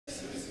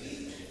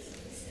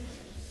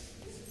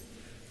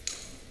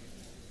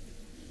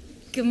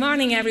Good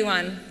morning,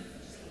 everyone.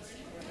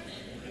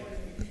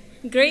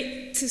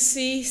 Great to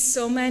see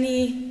so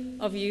many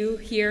of you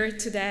here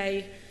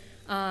today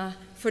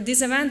for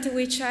this event,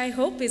 which I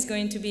hope is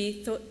going to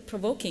be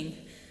thought-provoking.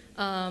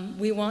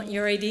 We want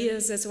your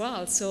ideas as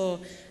well. So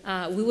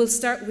we will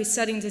start with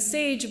setting the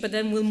stage, but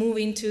then we'll move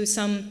into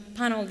some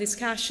panel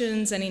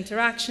discussions and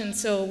interactions.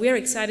 So we're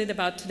excited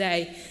about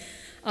today.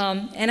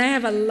 And I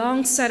have a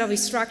long set of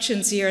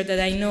instructions here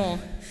that I know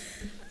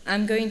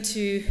I'm going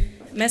to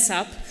mess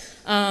up.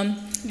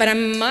 But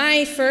on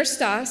my first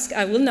task,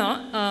 I will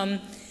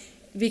not,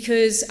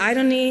 because I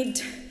don't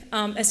need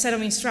a set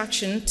of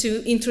instructions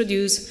to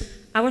introduce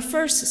our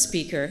first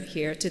speaker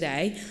here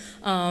today,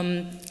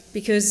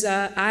 because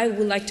I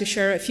would like to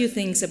share a few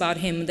things about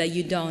him that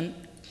you don't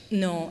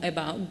know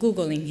about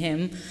Googling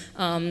him,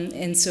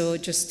 and so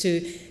just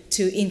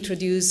to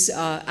introduce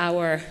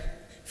our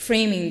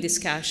framing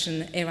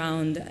discussion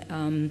around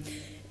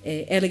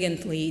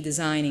elegantly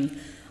designing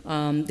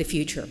the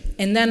future.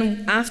 And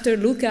then after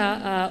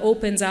Luca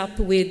opens up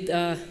with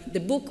the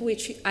book,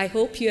 which I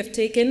hope you have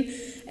taken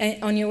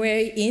on your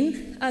way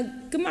in.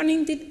 Good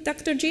morning, did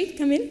Dr. G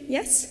come in?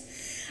 Yes?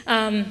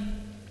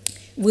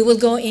 We will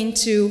go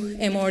into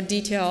a more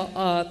detailed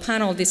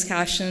panel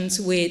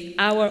discussions with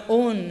our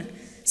own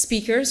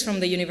speakers from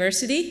the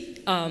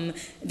university.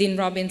 Dean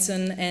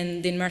Robinson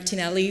and Dean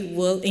Martinelli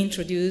will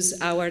introduce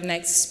our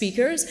next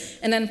speakers,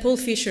 and then Paul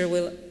Fisher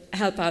will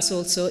help us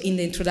also in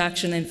the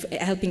introduction and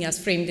helping us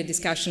frame the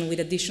discussion with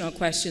additional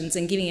questions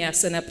and giving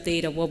us an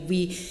update of what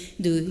we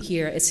do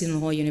here at Seton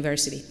Hall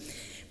University.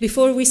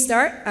 Before we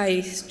start, I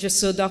just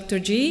saw Dr.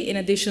 G. In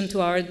addition to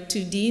our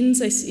two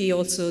deans, I see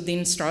also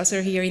Dean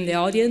Strasser here in the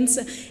audience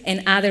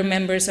and other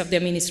members of the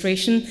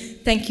administration.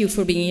 Thank you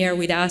for being here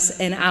with us,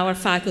 and our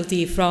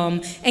faculty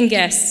and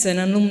guests and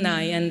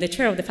alumni and the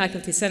chair of the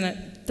Faculty Senate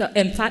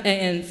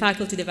and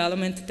Faculty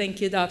Development. Thank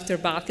you, Dr.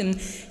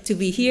 Bakken, to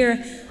be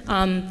here.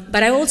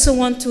 But I also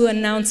want to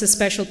announce a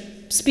special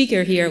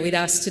speaker here with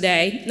us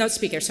today. Not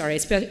speaker, sorry,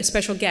 a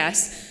special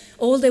guest,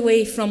 all the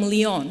way from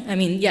Lyon. I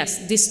mean,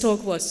 yes, this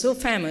talk was so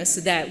famous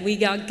that we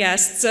got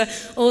guests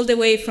all the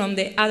way from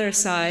the other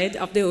side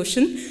of the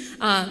ocean.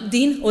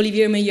 Dean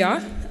Olivier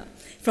Meillard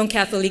from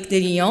Catholic de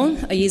Lyon.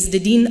 He is the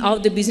Dean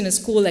of the Business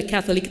School at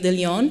Catholic de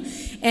Lyon,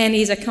 and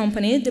he's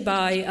accompanied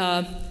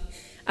by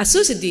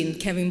Associate Dean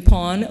Kevin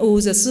Pond,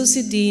 who's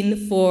Associate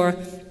Dean for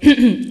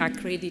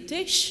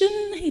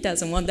accreditation, he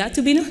doesn't want that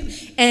to be known,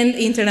 and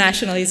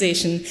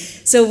internationalization.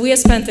 So we have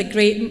spent a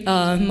great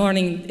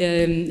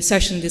morning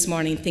session this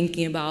morning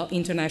thinking about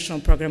international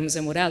programs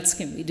and what else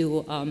can we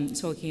do,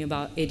 talking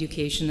about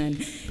education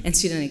and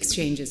student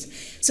exchanges.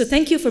 So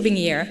thank you for being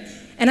here.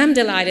 And I'm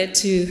delighted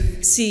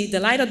to see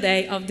the light of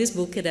day of this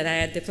book that I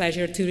had the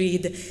pleasure to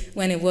read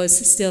when it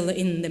was still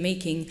in the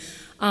making.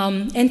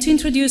 And to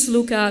introduce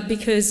Luca,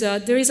 because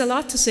there is a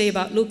lot to say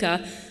about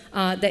Luca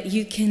that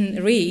you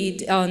can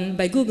read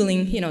by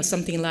Googling,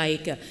 something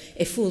like a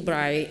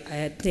Fulbright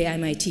at the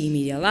MIT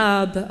Media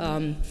Lab,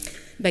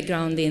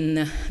 background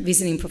in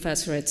visiting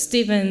professor at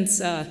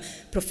Stevens,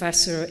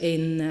 professor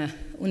in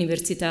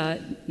Università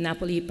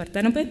Napoli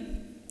Partenope,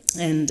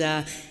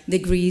 and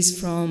degrees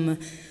from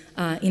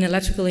in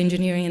electrical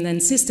engineering and then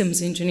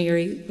systems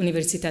engineering,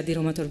 Università di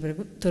Roma Tor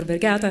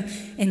Vergata,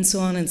 and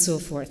so on and so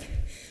forth.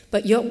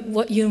 But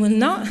what you will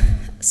not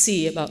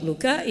see about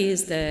Luca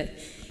is that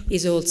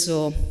he's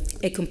also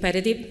a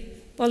competitive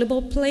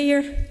volleyball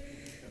player,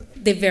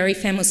 the very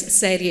famous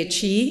Serie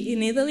C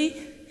in Italy.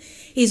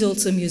 He's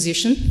also a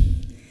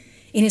musician.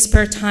 In his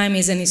spare time,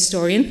 he's an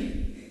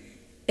historian,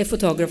 a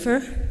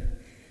photographer,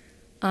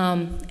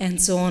 and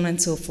so on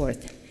and so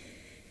forth.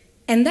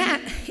 And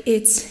that,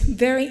 it's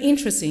very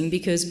interesting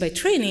because by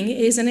training,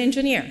 he's an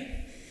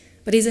engineer.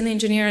 But he's an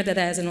engineer that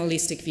has an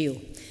holistic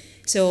view.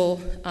 So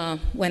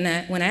when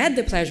I had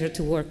the pleasure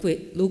to work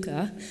with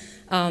Luca,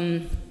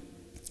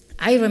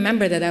 I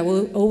remember that I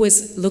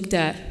always looked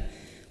at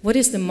what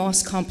is the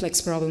most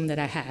complex problem that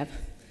I have.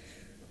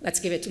 Let's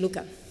give it to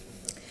Luca.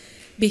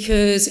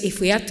 Because if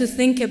we have to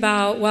think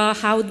about, well,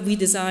 how do we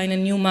design a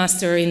new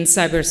master in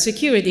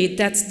cybersecurity,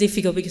 that's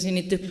difficult because you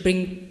need to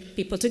bring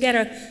people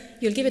together.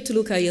 You'll give it to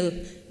Luca, he'll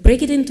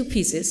break it into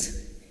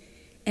pieces,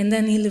 and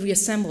then he'll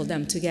reassemble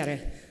them together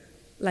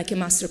like a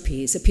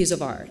masterpiece, a piece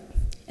of art.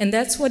 And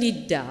that's what he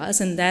does,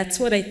 and that's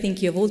what I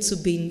think you've also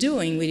been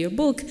doing with your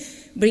book,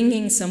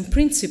 bringing some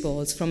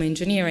principles from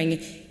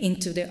engineering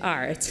into the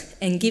art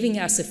and giving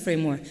us a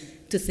framework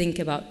to think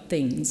about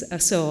things.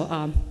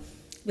 So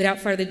without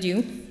further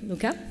ado,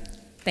 Luca,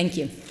 thank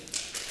you.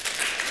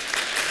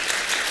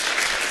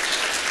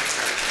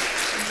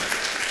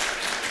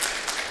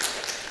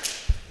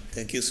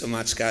 Thank you so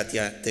much,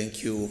 Katia.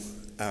 Thank you.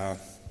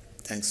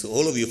 Thanks to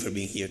all of you for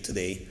being here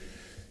today.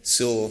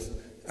 So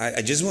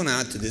I just want to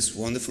add to this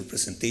wonderful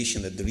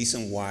presentation that the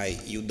reason why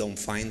you don't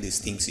find these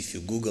things if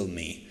you Google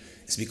me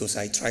is because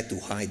I try to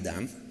hide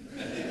them,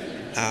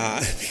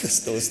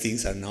 because those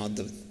things are not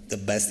the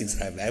best things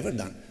that I've ever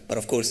done. But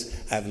of course,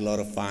 I have a lot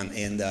of fun,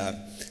 and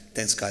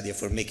thanks, Katia,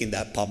 for making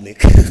that public.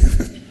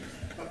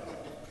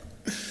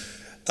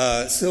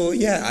 So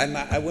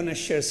yeah, I want to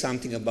share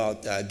something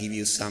about, give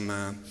you some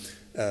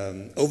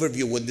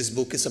overview what this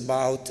book is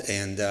about,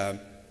 and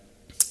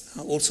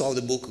also how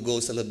the book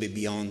goes a little bit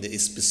beyond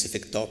its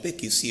specific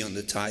topic. You see on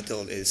the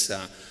title is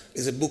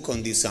a book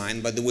on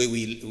design, but the way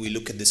we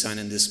look at design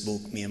in this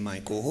book, me and my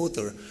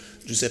co-author,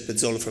 Giuseppe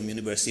Zollo from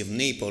University of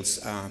Naples,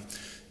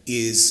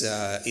 is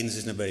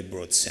in a very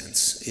broad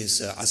sense,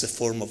 is as a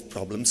form of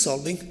problem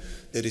solving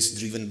that is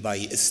driven by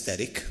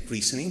aesthetic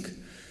reasoning.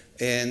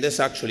 And that's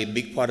actually a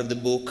big part of the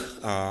book.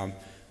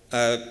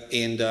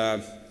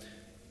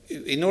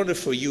 In order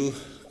for you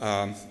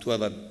to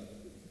have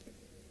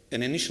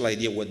an initial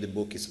idea what the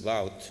book is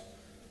about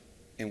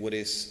and what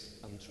is,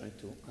 I'm trying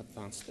to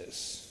advance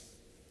this.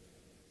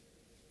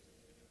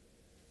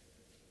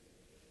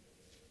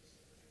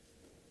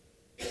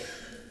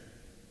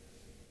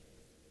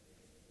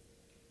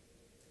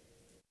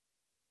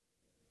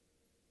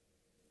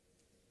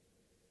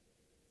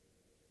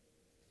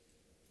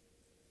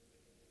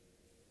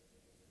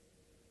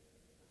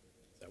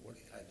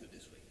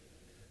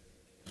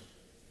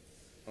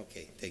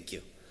 Okay, thank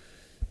you.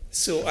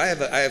 So I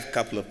have a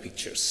couple of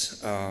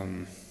pictures.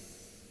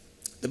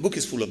 The book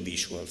is full of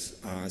visuals,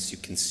 as you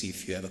can see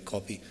if you have a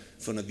copy in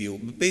front of you.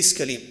 But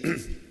basically,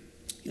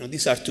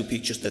 these are two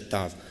pictures that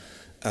have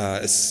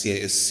a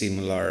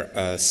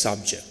similar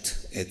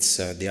subject.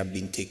 They have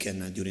been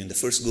taken during the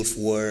first Gulf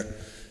War,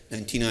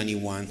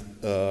 1991.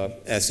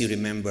 As you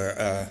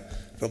remember,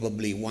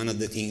 probably one of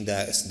the things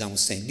that Saddam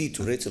Hussein did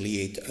to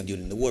retaliate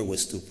during the war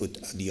was to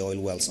put the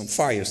oil wells on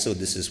fire. So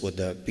this is what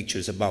the picture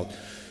is about.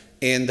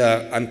 And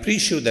I'm pretty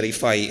sure that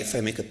if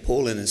I make a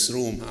poll in this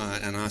room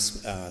and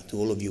ask to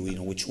all of you,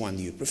 which one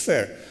do you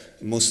prefer,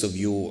 most of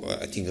you,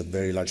 I think a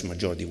very large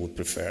majority would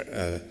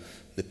prefer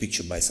the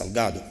picture by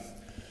Salgado.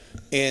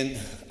 And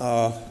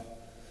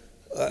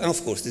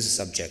of course, this is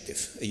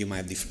subjective. You might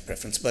have different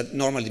preference, but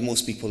normally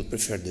most people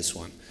prefer this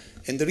one.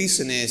 And the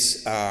reason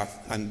is,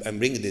 I'm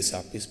bringing this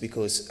up is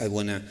because I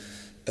want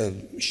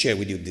to share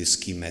with you this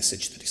key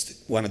message that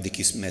is one of the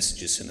key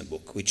messages in the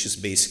book, which is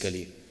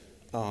basically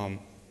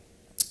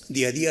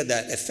the idea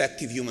that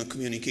effective human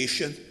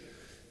communication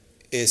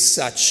is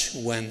such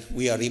when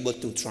we are able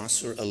to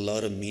transfer a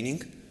lot of meaning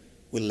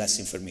with less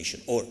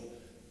information, or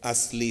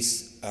as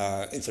least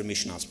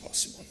information as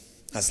possible,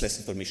 as less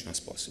information as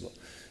possible.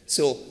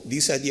 So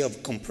this idea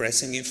of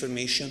compressing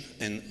information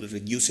and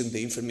reducing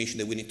the information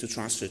that we need to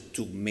transfer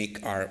to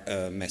make our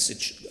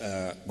message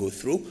go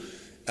through,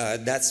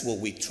 that's what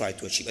we try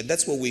to achieve. And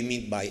that's what we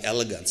mean by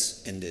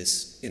elegance in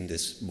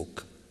this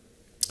book.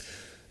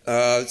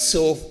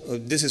 So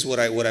this is what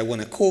I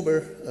want to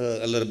cover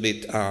a little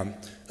bit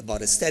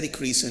about aesthetic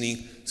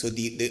reasoning. So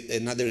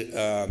another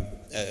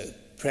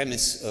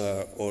premise,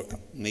 or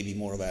maybe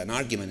more of an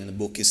argument in the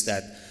book, is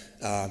that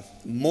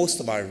most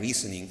of our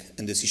reasoning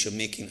and decision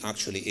making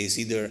actually is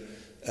either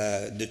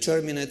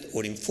determined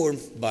or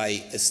informed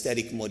by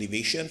aesthetic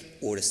motivation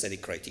or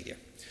aesthetic criteria.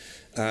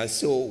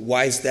 So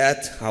why is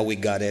that? How we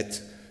got it?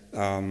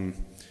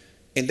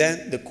 And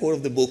then the core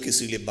of the book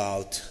is really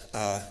about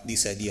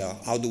this idea: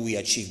 how do we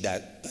achieve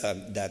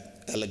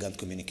that elegant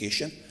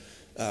communication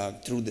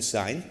through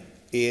design?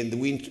 And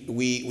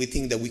we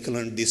think that we can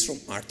learn this from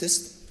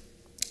artists.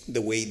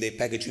 The way they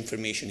package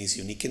information is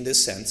unique in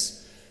this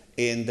sense,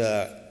 and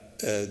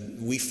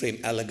we frame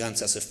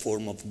elegance as a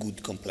form of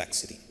good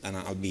complexity. And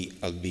I'll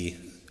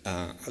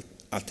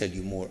tell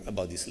you more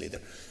about this later.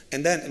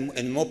 And then,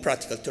 in more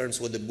practical terms,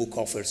 what the book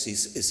offers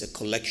is a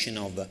collection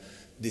of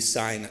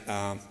design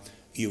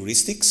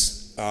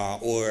heuristics,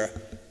 or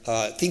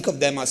think of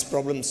them as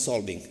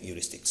problem-solving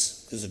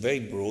heuristics. It's very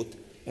broad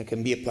and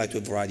can be applied to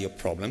a variety of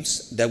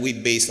problems that we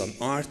base on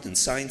art and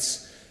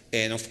science,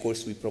 and of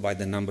course we provide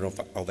a number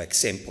of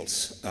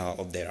examples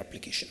of their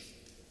application.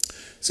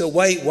 So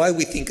why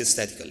we think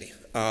aesthetically?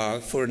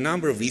 For a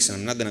number of reasons.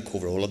 I'm not going to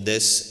cover all of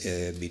this,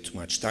 it'd be too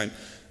much time,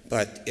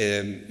 but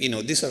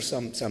these are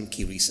some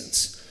key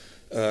reasons.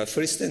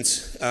 For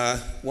instance,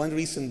 one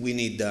reason we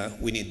need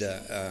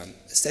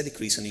aesthetic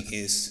reasoning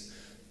is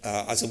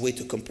as a way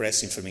to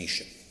compress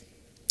information.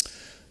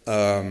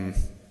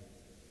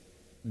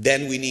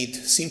 Then we need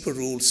simple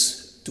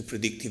rules to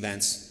predict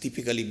events,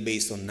 typically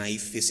based on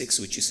naive physics,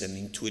 which is an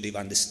intuitive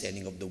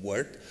understanding of the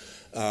world,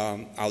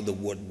 how the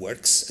world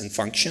works and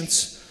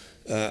functions.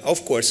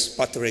 Of course,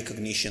 pattern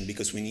recognition,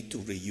 because we need to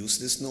reuse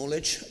this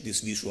knowledge,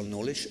 this visual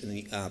knowledge,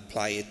 and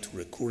apply it to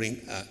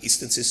recurring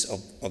instances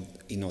of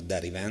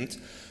that event.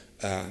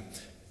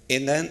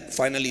 And then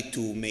finally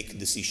to make a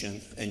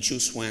decision and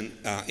choose when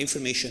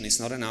information is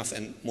not enough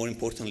and, more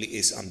importantly,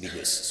 is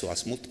ambiguous, so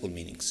has multiple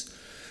meanings.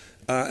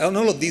 And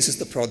all of this is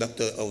the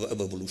product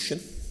of evolution,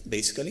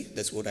 basically.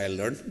 That's what I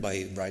learned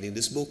by writing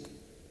this book.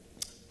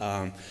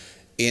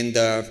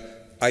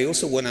 I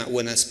also want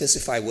to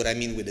specify what I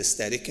mean with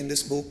aesthetic in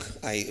this book.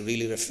 I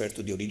really refer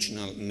to the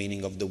original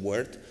meaning of the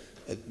word,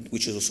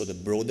 which is also the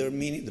broader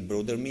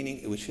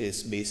meaning, which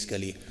is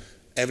basically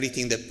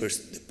everything that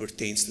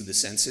pertains to the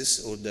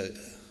senses, or the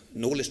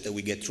knowledge that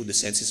we get through the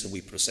senses that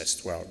we process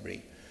through our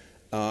brain.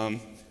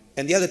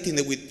 And the other thing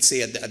that we'd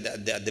say at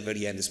the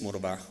very end is more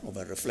of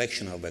a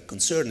reflection, of a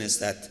concern, is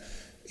that,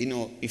 you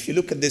know, if you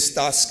look at this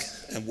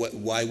task and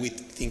why we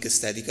think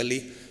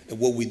aesthetically and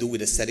what we do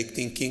with aesthetic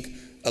thinking,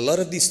 a lot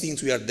of these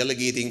things we are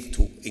delegating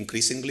to,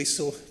 increasingly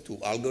so, to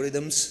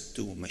algorithms,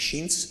 to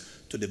machines,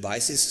 to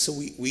devices. So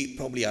we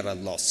probably are at a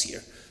loss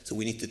here. So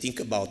we need to think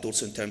about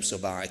also in terms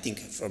of, I think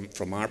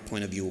from our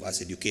point of view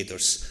as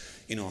educators,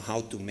 you know,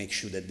 how to make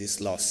sure that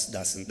this loss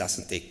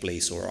doesn't take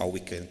place, or how we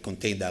can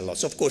contain that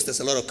loss. Of course, there's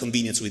a lot of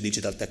convenience with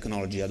digital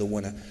technology. I don't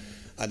want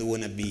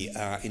to be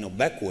you know,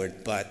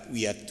 backward, but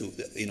we have to,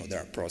 you know, there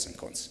are pros and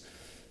cons.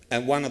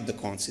 And one of the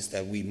cons is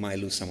that we might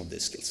lose some of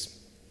these skills.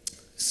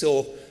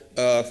 So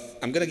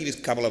I'm going to give you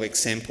a couple of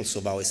examples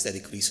of how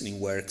aesthetic reasoning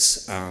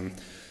works.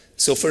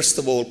 So first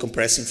of all,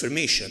 compress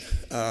information.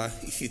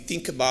 If you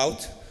think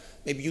about,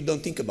 maybe you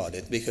don't think about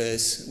it,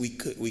 because we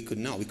could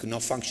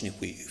not function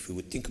if we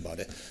would think about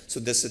it. So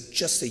there's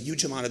just a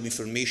huge amount of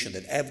information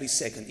that every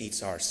second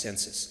hits our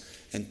senses,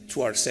 and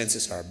through our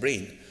senses, our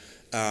brain.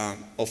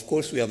 Of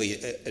course, we have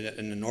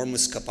an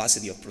enormous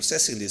capacity of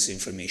processing this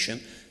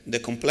information. The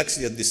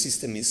complexity of the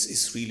system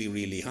is really,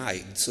 really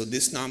high. So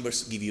these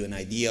numbers give you an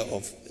idea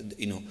of,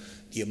 you know,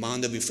 the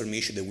amount of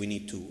information that we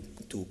need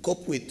to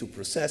cope with, to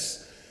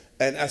process.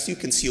 And as you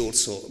can see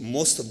also,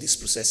 most of this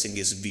processing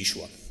is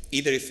visual.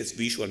 Either if it's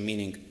visual,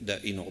 meaning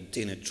that, you know,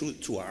 obtained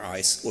through our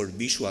eyes, or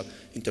visual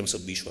in terms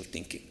of visual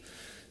thinking.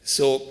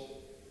 So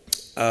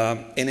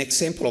an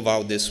example of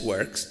how this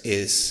works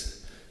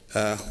is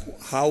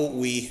how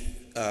we,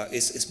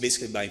 is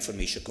basically by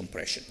information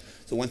compression.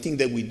 So one thing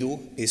that we do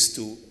is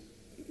to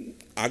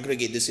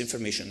aggregate this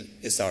information,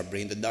 it's our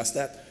brain that does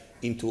that,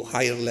 into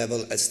higher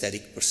level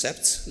aesthetic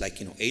percepts, like,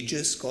 you know,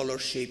 edges, color,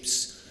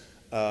 shapes,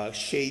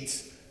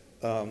 shades,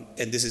 and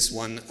this is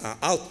one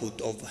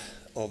output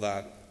of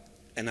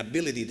an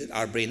ability that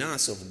our brain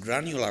has of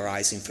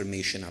granularize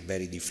information at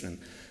very different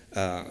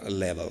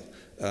level.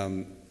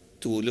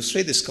 To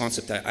illustrate this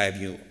concept, I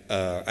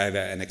have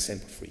an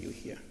example for you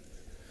here.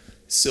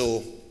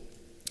 So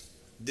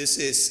this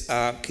is,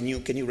 can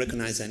you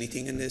recognize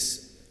anything in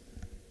this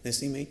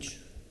image?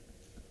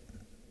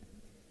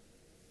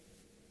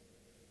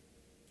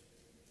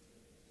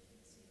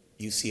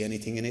 You see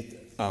anything in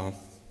it?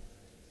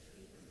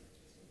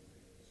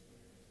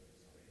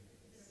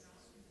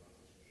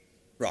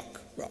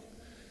 Rock.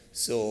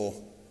 So,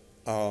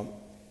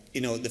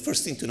 you know, the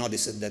first thing to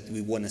notice is that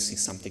we want to see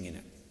something in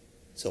it.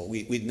 So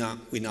we're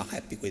not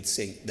happy with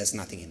saying there's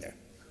nothing in there.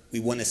 We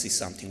want to see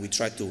something. We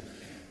try to,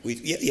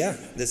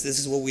 this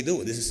is what we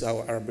do. This is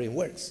how our brain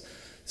works.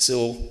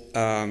 So,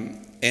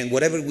 and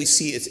whatever we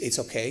see, it's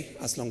okay,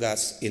 as long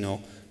as, you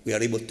know, we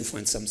are able to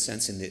find some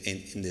sense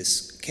in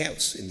this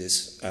chaos, in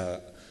this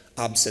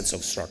absence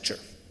of structure.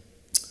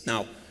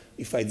 Now,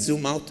 if I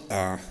zoom out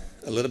a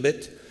little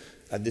bit,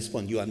 at this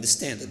point you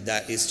understand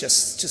that is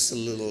just a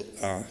little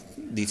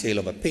detail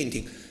of a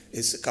painting.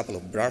 It's a couple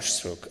of brush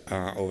strokes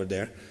over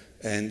there,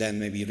 and then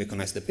maybe you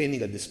recognize the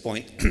painting at this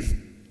point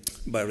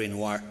by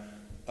Renoir.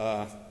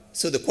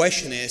 So the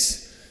question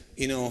is,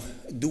 you know,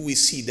 do we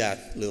see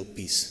that little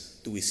piece?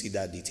 Do we see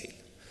that detail?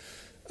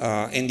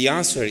 And the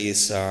answer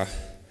is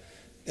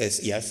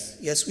yes.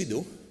 Yes, we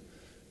do.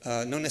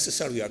 Not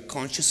necessarily we are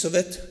conscious of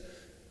it,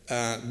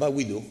 but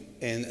we do.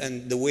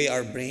 And the way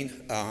our brain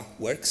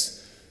works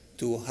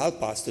to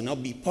help us to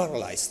not be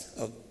paralyzed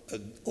of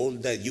all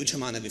that huge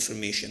amount of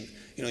information.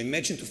 You know,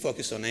 imagine to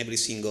focus on every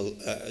single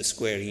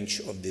square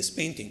inch of this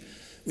painting.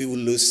 We will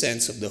lose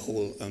sense of the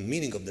whole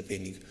meaning of the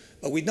painting.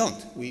 But we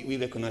don't. We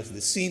recognize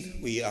the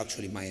scene. We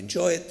actually might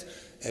enjoy it.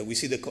 We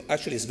see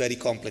actually it's very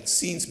complex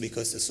scenes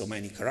because there's so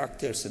many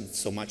characters and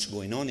so much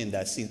going on in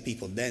that scene,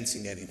 people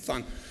dancing, having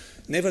fun.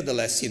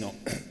 Nevertheless, you know,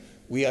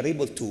 we are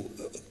able to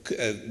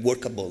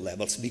workable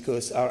levels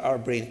because our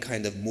brain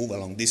kind of move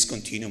along this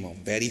continuum of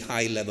very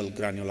high level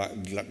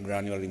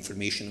granular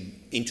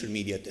information,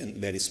 intermediate and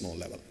very small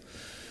level.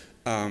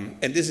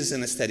 And this is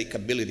an aesthetic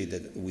ability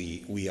that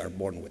we are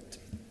born with.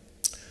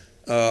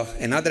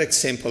 Another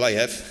example I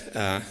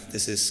have,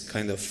 this is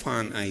kind of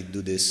fun, I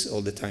do this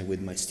all the time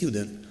with my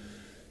student.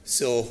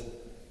 So,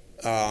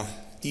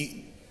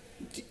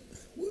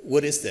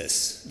 what is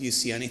this? Do you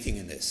see anything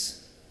in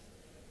this?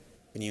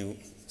 Can you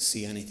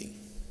see anything?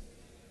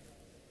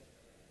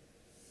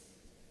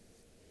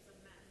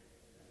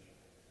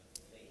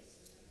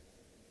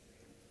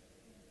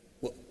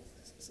 What?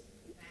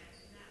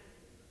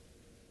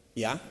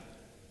 Yeah?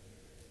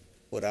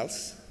 What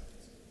else?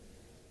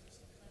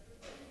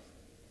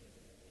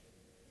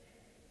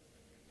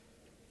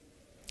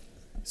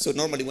 So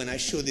normally when I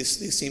show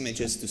these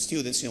images to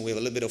students, you know, we have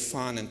a little bit of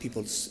fun and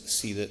people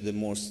see the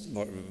most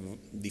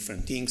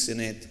different things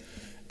in it.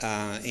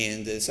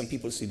 And some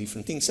people see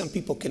different things. Some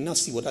people cannot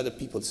see what other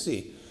people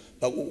see.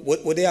 But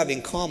what they have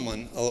in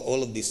common,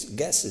 all of these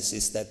guesses,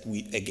 is that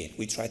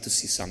we try to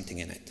see something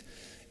in it.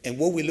 And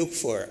what we look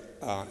for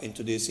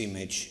into this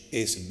image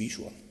is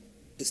visual.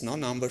 It's not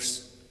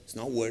numbers, it's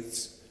not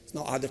words, it's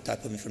not other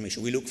type of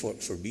information. We look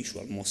for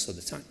visual most of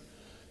the time.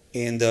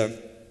 And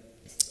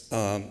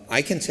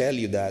I can tell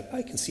you that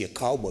I can see a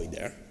cowboy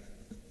there.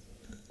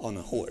 on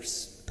a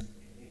horse.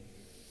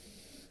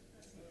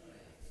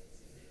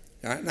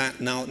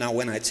 Now,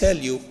 when I tell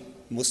you,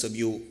 most of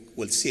you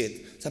will see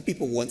it. Some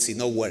people won't see.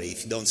 No worry,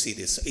 if you don't see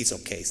this, it's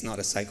okay. It's not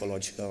a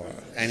psychological or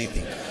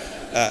anything.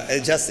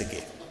 It's just a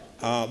game.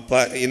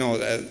 But you know,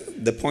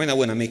 the point I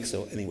want to make.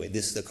 So anyway,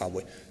 this is the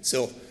cowboy.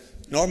 So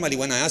normally,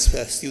 when I ask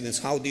students,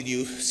 "How did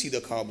you see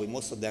the cowboy?"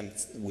 most of them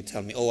would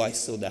tell me, "Oh, I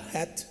saw the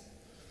hat."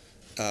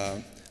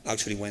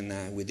 Actually,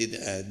 when we did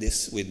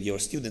this with your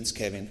students,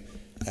 Kevin,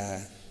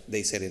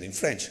 they said it in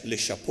French, "le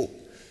chapeau."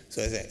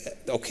 So I said,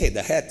 okay,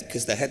 the hat,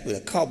 because the hat with a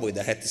cowboy,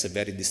 the hat is a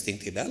very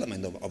distinctive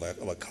element of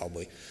a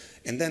cowboy.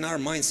 And then our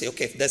minds say,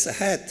 okay, if there's a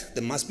hat,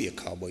 there must be a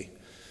cowboy.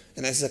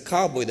 And as a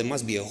cowboy, there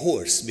must be a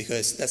horse,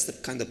 because that's the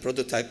kind of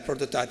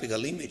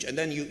prototypical image. And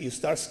then you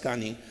start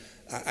scanning.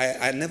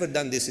 I've never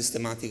done this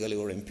systematically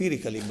or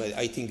empirically, but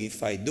I think if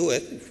we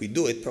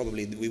do it,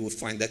 probably we will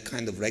find that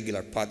kind of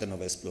regular pattern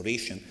of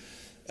exploration.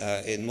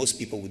 And most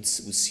people would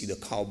see the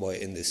cowboy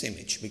in this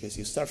image, because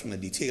you start from a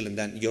detail, and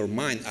then your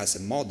mind has a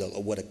model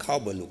of what a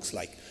cowboy looks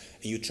like,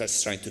 and you're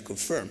just trying to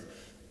confirm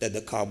that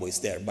the cowboy is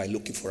there by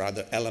looking for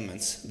other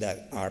elements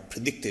that are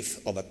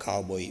predictive of a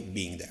cowboy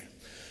being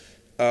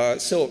there.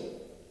 So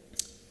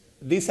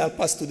this helps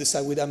us to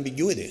decide with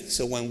ambiguity.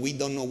 So when we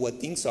don't know what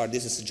things are,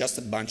 this is just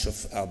a bunch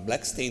of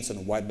black stains on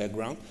a white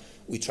background.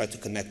 We try to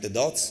connect the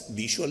dots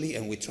visually,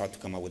 and we try to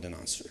come up with an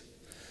answer.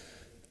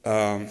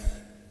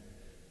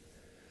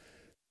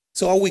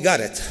 So how we got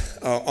it?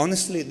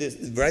 Honestly,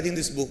 writing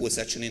this book was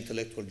such an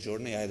intellectual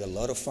journey. I had a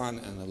lot of fun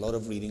and a lot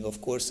of reading,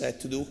 of course, I had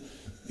to do,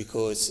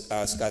 because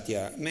as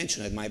Katya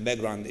mentioned, my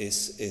background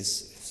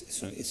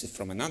is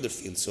from another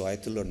field, so I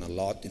had to learn a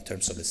lot in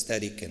terms of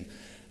aesthetic and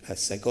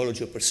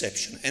psychology of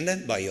perception, and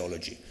then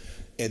biology.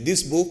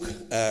 This book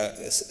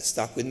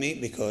stuck with me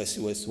because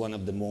it was one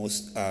of the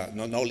most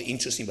not only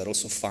interesting but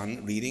also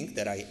fun reading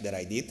that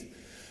I did.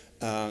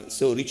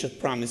 So Richard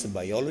Prum is a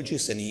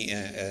biologist, and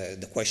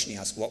the question he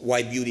asked,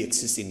 why beauty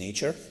exists in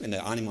nature, in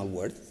the animal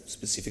world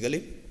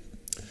specifically.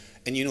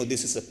 And you know,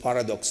 this is a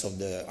paradox of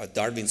the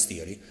Darwin's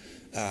theory,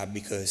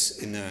 because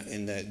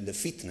in the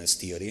fitness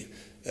theory,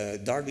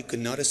 Darwin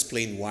could not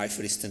explain why,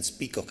 for instance,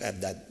 peacock have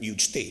that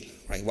huge tail,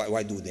 right?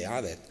 Why do they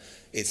have it?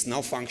 It's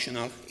not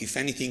functional. If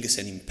anything, it's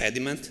an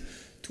impediment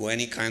to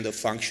any kind of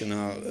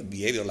functional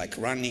behavior like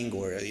running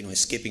or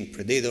escaping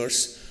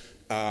predators.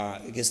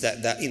 Because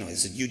that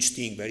is a huge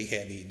thing, very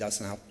heavy. It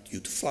doesn't help you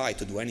to fly,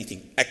 to do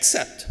anything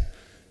except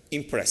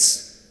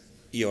impress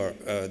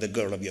the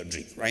girl of your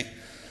dream, right?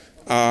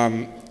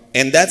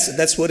 And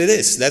that's what it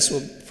is. That's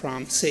what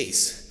Prum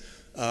says.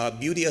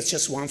 Beauty has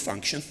just one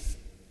function.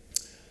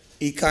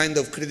 He kind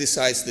of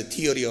criticized the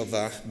theory of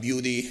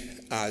beauty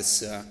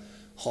as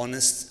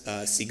honest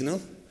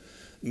signal,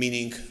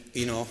 meaning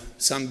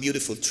some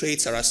beautiful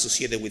traits are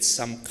associated with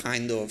some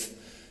kind of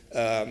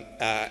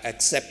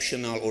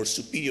exceptional or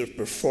superior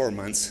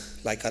performance,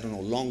 like, I don't know,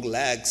 long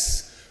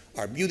legs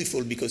are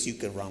beautiful because you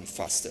can run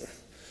faster.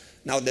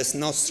 Now, there's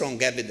no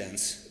strong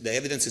evidence. The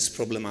evidence is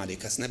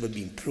problematic, has never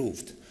been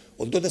proved.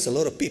 Although there's a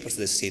lot of papers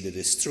that say that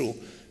it's true,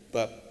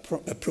 but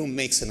Prum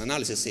makes an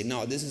analysis, say,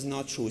 no, this is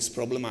not true, it's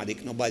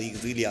problematic. Nobody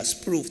really has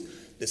proved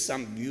that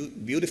some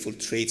beautiful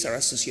traits are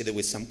associated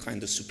with some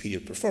kind of superior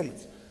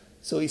performance.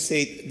 So he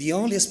said, the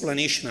only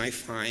explanation I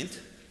find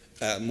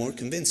more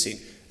convincing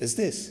is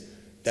this,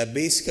 that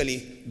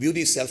basically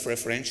beauty is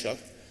self-referential.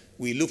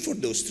 We look for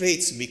those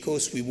traits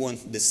because we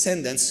want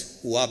descendants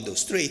who have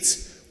those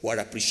traits, who are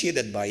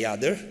appreciated by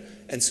others,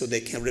 and so they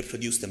can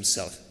reproduce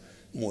themselves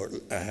more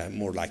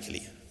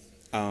likely.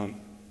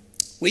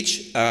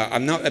 Which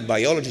I'm not a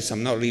biologist,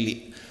 I'm not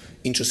really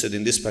interested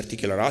in this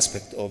particular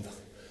aspect of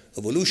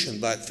evolution,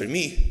 but for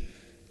me,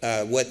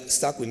 what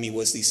stuck with me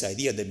was this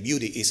idea that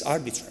beauty is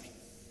arbitrary.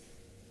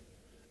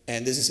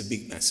 And this is a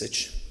big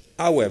message.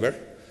 However,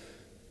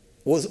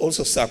 what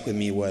also stuck with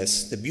me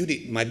was the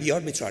beauty might be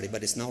arbitrary,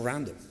 but it's not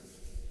random.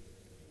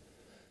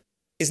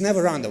 It's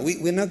never random.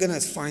 We're not going to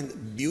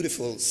find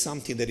beautiful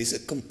something that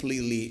is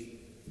completely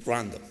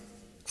random.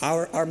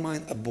 Our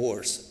mind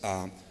abhors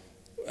a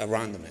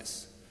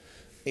randomness.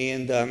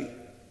 And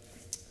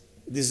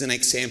this is an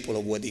example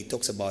of what he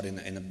talks about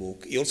in a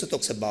book. He also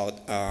talks about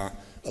a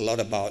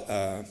lot about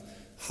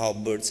how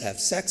birds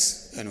have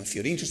sex. I don't know if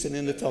you're interested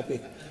in the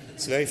topic.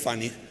 It's very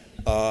funny.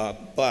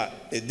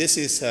 But this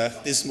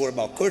is more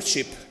about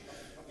courtship,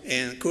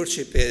 and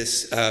courtship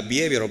is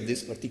behavior of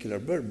this particular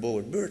bird,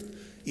 bowered bird.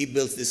 He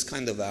built this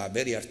kind of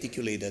very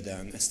articulated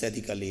and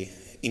aesthetically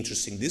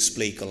interesting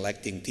display,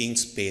 collecting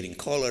things, pairing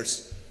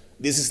colors.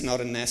 This is not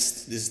a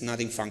nest. This is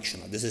nothing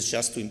functional. This is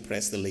just to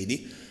impress the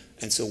lady.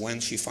 And so when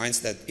she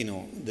finds that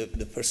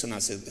the person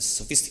has a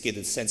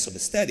sophisticated sense of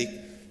aesthetic,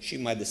 she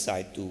might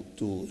decide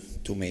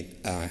to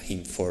mate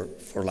him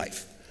for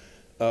life.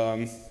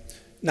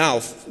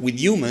 Now, with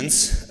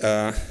humans,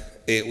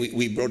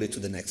 we brought it to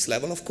the next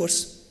level, of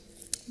course,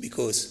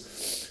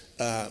 because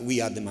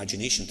we add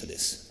imagination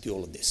to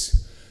all of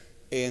this.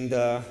 And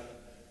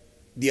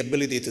the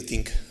ability to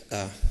think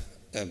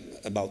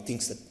about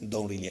things that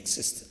don't really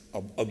exist,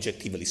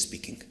 objectively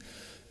speaking.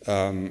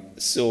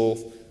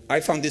 So I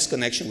found this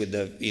connection with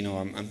the,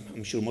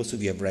 I'm sure most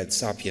of you have read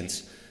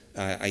 *Sapiens*.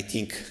 I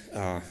think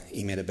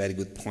he made a very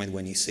good point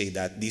when he said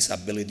that this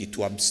ability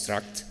to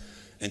abstract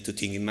and to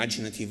think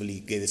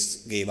imaginatively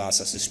gave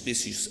us as a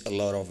species a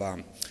lot of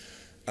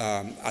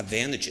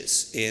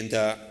advantages. And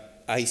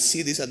I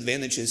see these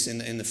advantages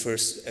in the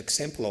first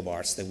example of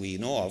arts that we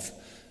know of.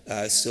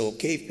 So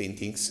cave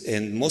paintings,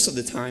 and most of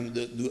the time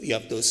you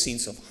have those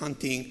scenes of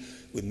hunting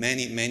with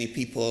many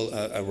people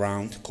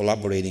around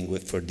collaborating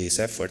for this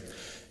effort.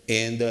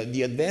 And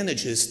the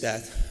advantages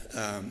that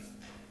I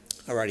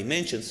already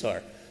mentioned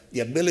are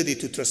the ability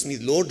to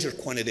transmit larger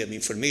quantity of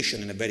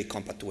information in a very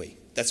compact way.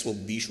 That's what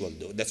visual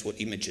do, that's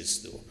what images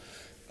do.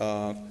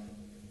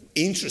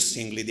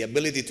 Interestingly, the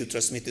ability to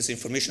transmit this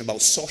information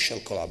about social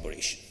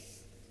collaboration,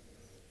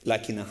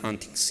 like in a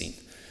hunting scene.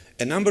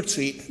 And number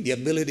three, the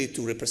ability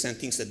to represent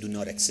things that do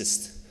not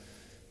exist,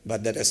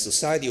 but that a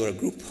society or a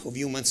group of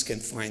humans can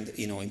find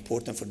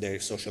important for their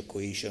social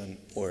cohesion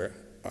or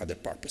other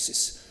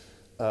purposes.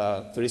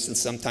 For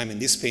instance, sometime in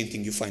this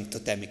painting you find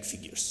totemic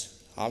figures,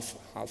 half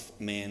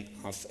man,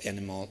 half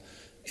animal,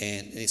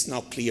 and it's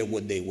not clear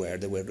what they were.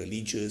 They were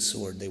religious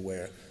or they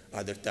were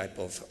other type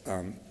of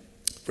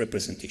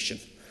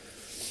representation.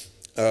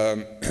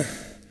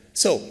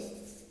 So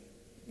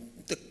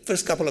the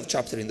first couple of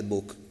chapters in the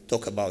book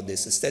talk about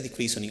this aesthetic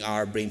reasoning,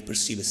 our brain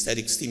perceive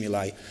aesthetic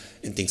stimuli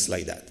and things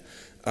like that.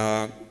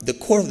 The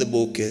core of the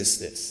book is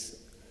this.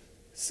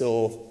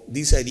 So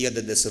this idea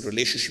that there's a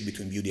relationship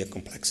between beauty and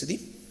complexity.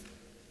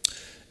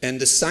 And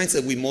the science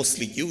that we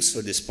mostly use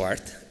for this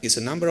part is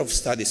a number of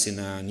studies in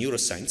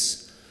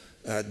neuroscience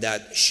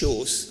that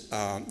shows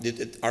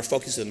that are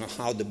focused on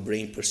how the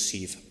brain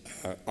perceives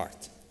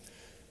art.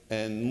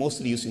 And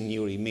mostly using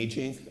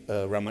neuroimaging,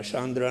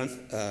 Ramachandran,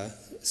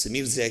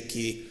 Semir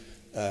Zeki,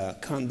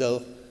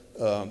 Kandel,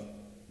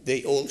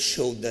 they all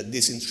showed that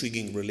this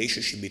intriguing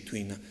relationship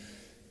between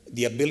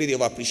the ability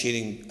of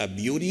appreciating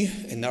beauty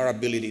and our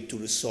ability to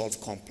resolve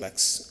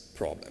complex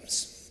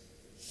problems.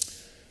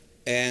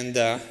 And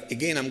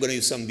again, I'm going to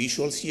use some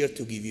visuals here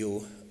to give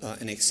you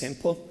an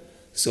example.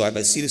 So I have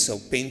a series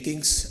of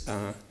paintings.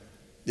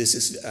 This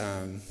is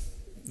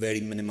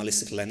very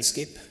minimalistic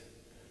landscape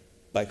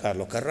by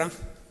Carlo Carrà.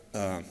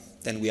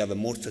 Then we have a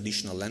more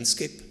traditional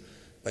landscape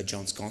by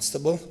John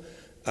Constable.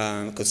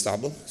 This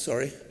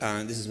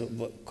is a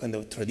kind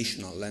of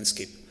traditional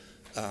landscape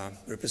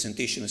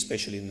representation,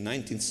 especially in the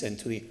 19th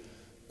century.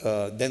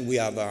 Then we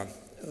have a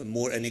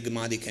more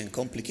enigmatic and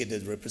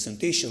complicated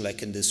representation,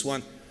 like in this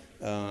one,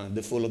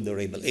 the fall of the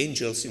rebel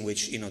angels, in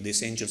which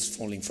these angels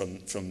falling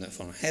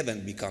from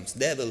heaven becomes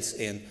devils,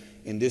 and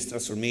in this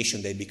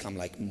transformation they become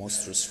like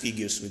monstrous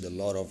figures with a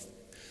lot of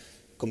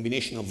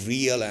combination of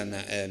real and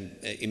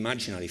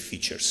imaginary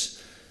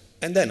features.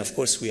 And then, of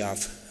course, we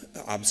have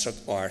abstract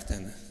art,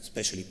 and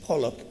especially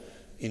Pollock,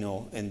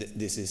 and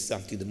this is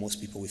something that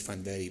most people will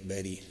find very,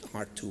 very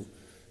hard to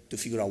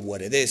figure out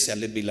what it is, a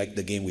little bit like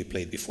the game we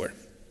played before.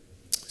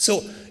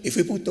 So if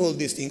we put all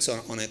these things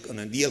on an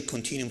ideal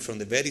continuum from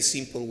the very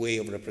simple way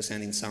of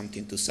representing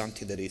something to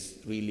something that is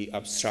really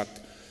abstract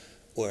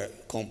or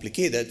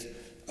complicated,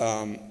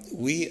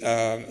 we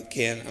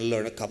can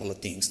learn a couple of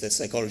things that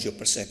psychology of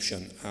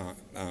perception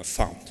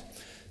found.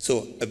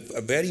 So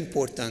a very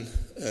important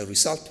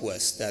result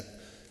was that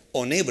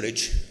on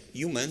average,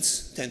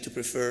 humans tend to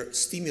prefer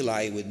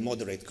stimuli with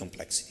moderate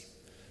complexity.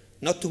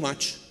 Not too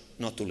much,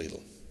 not too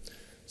little.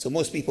 So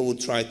most people would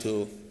try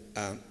to,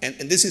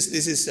 and this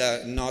is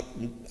not,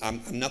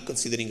 I'm not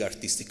considering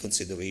artistic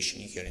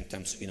consideration here in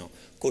terms of,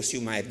 of course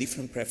you might have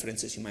different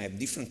preferences, you might have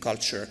different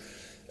culture,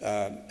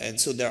 and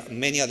so there are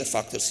many other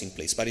factors in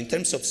place. But in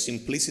terms of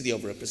simplicity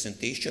of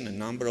representation, a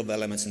number of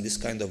elements in this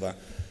kind of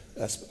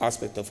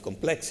aspect of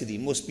complexity,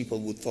 most people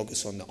would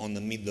focus on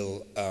the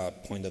middle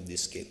point of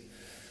this scale.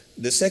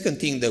 The second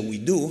thing that we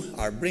do,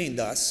 our brain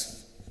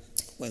does,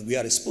 when we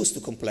are exposed to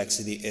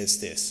complexity is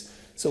this.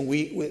 So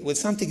when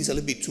something is a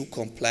little bit too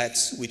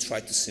complex, we try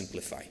to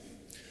simplify.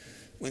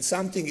 When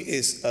something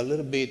is a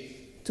little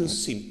bit too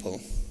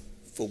simple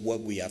for what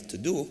we have to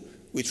do,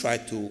 we try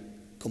to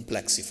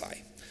complexify.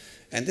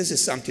 And this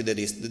is something that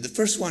is, the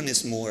first one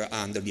is more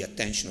under the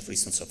attention, for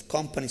instance, of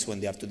companies when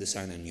they have to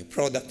design a new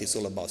product. It's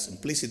all about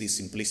simplicity,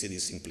 simplicity,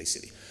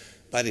 simplicity.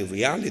 But in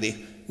reality,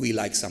 we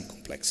like some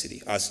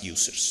complexity as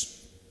users.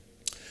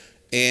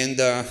 And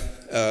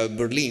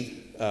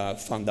Berlin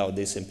found out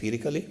this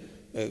empirically,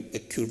 a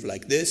curve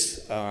like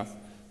this.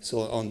 So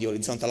on the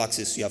horizontal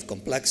axis, you have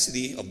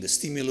complexity of the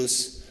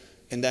stimulus,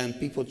 and then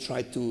people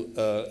try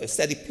to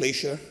aesthetic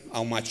pleasure,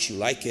 how much you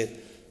like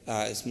it,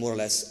 is more or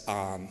less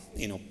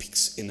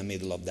peaks in the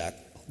middle of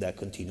that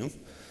continuum.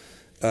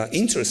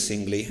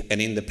 Interestingly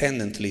and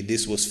independently,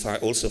 this was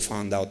also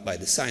found out by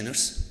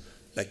designers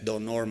like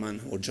Don Norman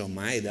or John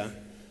Maeda.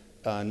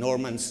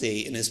 Norman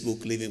say in his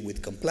book Living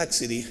with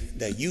Complexity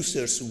that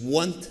users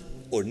want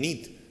or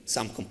need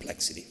some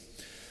complexity.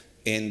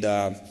 And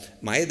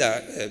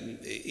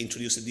Maeda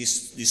introduced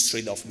this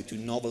trade-off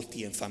between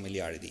novelty and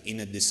familiarity.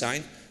 In a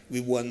design,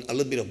 we want a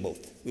little bit of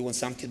both. We want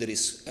something that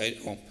is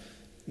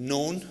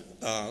known,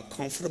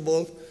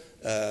 comfortable,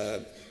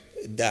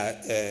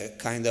 that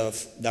kind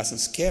of doesn't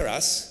scare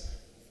us,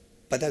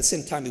 but at the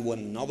same time we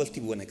want novelty,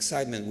 we want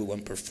excitement, we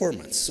want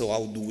performance. So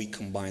how do we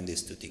combine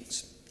these two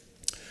things?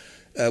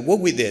 What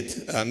we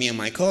did, me and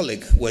my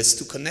colleague, was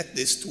to connect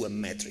this to a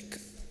metric,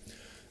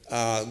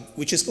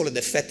 which is called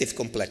effective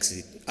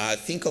complexity.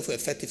 Think of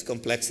effective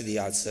complexity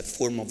as a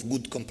form of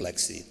good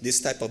complexity, this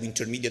type of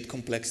intermediate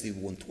complexity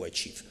we want to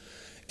achieve.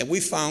 And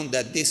we found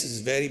that this is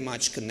very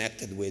much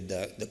connected with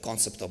the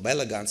concept of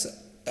elegance,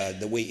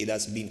 the way it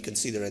has been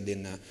considered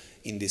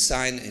in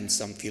design in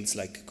some fields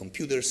like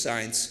computer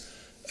science,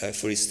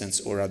 for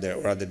instance, or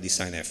other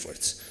design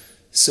efforts.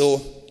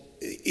 So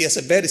it has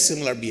a very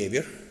similar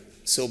behavior.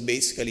 So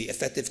basically,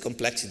 effective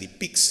complexity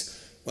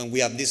peaks when we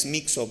have this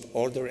mix of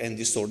order and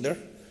disorder,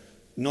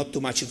 not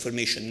too much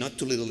information, not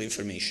too little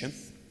information.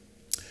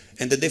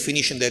 And the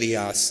definition that he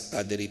has,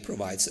 that he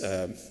provides,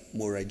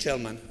 Murray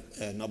Gell-Mann,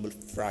 Nobel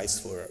Prize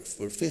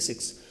for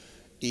Physics,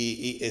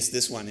 is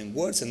this one in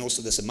words, and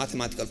also there's a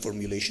mathematical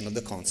formulation of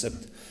the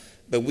concept.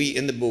 But we,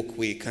 in the book,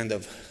 we kind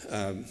of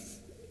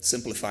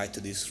simplify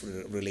to this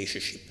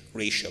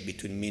ratio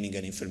between meaning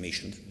and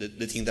information,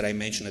 the thing that I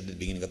mentioned at the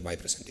beginning of my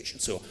presentation.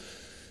 So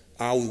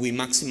how we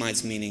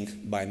maximize meaning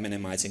by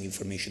minimizing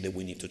information that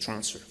we need to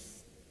transfer.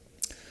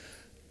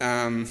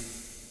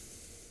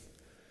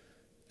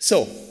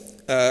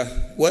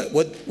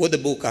 What the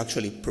book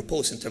actually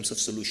proposed in terms of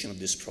solution of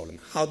this problem?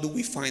 How do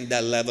we find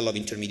that level of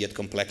intermediate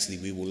complexity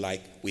we would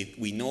like,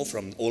 we know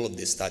from all of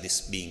these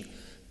studies being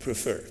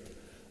preferred?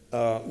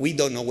 We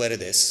don't know where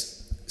it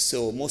is,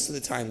 so most of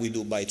the time we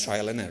do by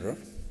trial and error.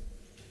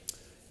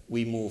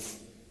 We move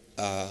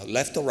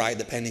left or right,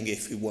 depending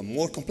if we want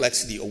more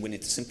complexity or we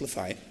need to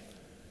simplify.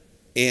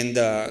 And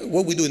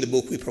what we do in the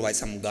book, we provide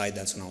some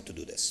guidance on how to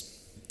do this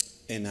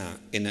in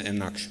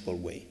an actionable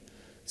way.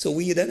 So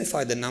we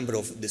identified a number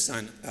of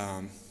design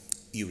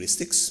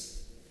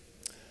heuristics.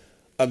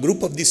 A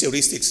group of these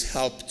heuristics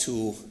help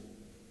to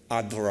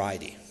add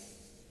variety.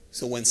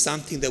 So when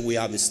something that we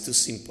have is too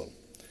simple,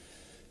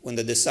 when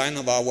the design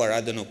of our,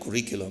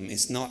 curriculum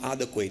is not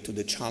adequate to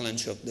the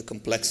challenge of the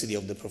complexity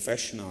of the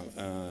professional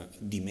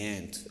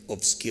demand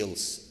of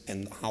skills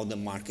and how the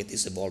market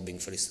is evolving,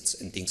 for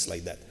instance, and things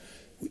like that,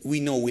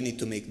 we know we need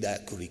to make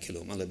that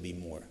curriculum a little bit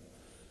more,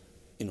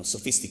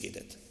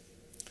 sophisticated.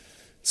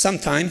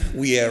 Sometimes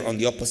we are on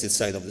the opposite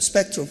side of the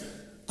spectrum.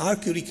 Our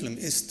curriculum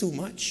is too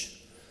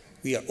much.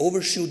 We are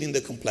overshooting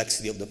the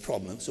complexity of the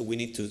problem, so we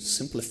need to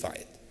simplify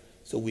it.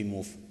 So we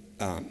move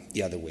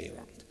the other way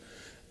around.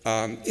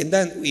 And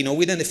then, we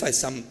identify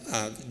some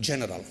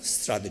general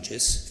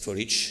strategies for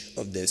each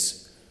of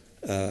this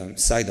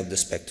side of the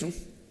spectrum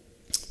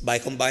by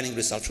combining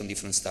results from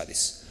different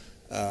studies.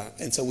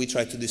 And so we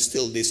try to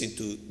distill this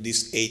into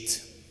these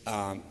 8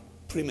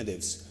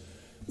 primitives.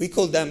 We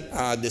call them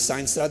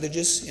design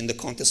strategies in the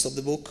context of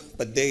the book,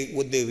 but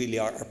what they really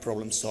are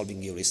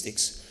problem-solving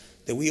heuristics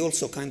that we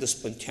also kind of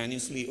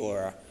spontaneously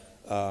or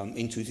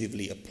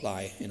intuitively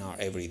apply in our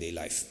everyday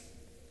life.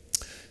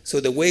 So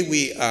the way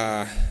we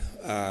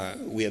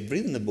have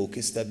written the book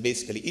is that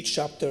basically each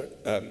chapter,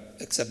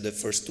 except the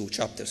first 2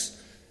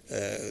 chapters,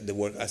 the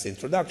work as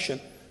introduction,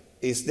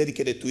 is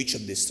dedicated to each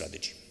of these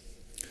strategies.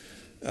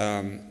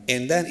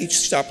 And then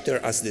each chapter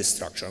has this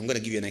structure. I'm going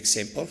to give you an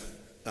example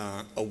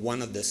of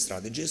one of the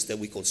strategies that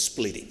we call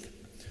splitting.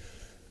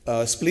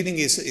 Splitting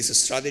is a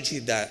strategy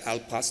that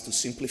helps us to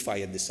simplify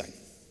a design.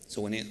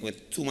 So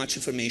with too much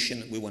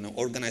information, we want to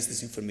organize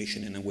this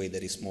information in a way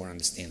that is more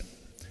understandable.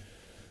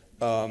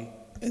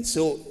 And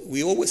so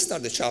we always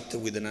start the chapter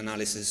with an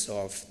analysis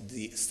of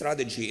the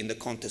strategy in the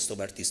context of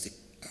an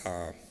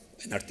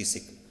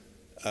artistic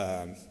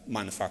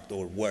manufacture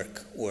or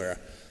work, or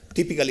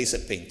typically it's a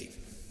painting.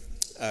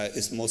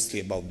 It's mostly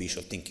about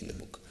visual thinking in the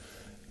book.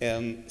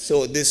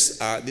 So this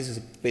is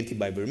a painting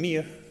by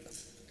Vermeer,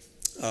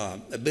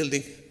 a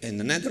building in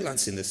the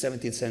Netherlands in the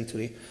 17th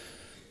century.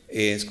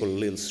 It's called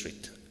Lille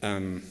Street.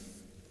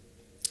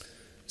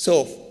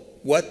 So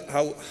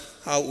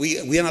how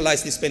we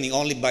analyze this painting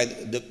only by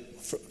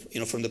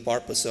from the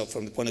purpose of,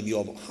 from the point of view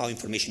of how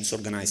information is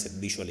organized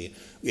visually.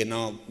 We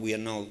are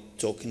now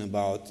talking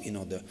about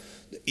the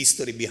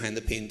history behind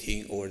the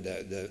painting, or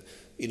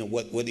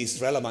what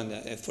is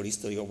relevant for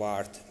history of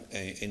art.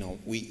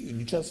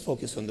 We just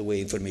focus on the way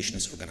information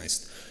is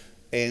organized.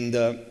 And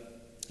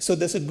so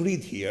there's a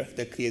grid here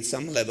that creates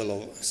some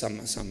level of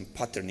some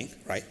patterning,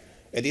 right?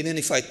 And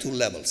identify 2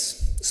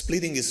 levels.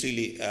 Splitting is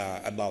really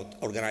about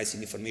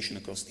organizing information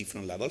across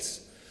different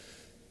levels,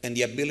 and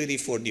the ability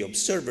for the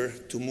observer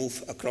to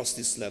move across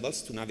these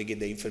levels to navigate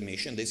the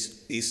information.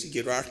 This is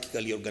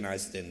hierarchically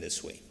organized in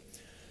this way.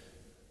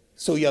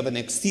 So you have an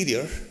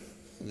exterior.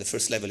 The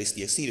first level is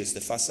the exterior, it's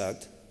the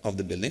facade of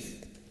the building.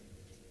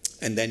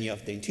 And then you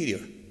have the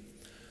interior,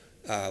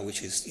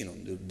 which is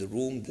the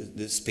room,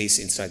 the space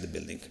inside the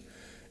building.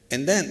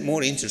 And then,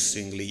 more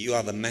interestingly, you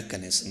have a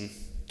mechanism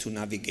to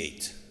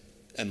navigate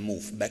and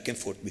move back and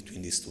forth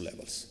between these 2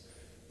 levels,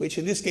 which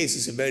in this case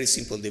is a very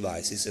simple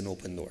device. It's an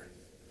open door.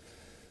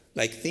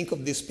 Like, think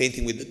of this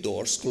painting with the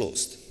doors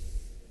closed.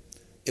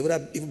 It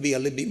would be a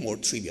little bit more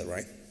trivial,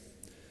 right?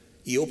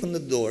 He opened the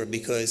door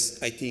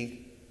because I think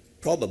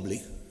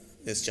probably,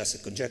 it's just a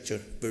conjecture,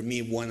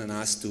 Vermeer wanted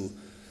us to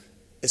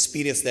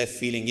experience that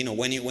feeling. You know,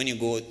 when you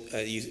go,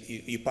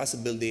 you pass a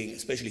building,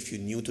 especially if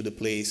you're new to the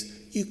place,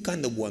 you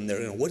kind of wonder,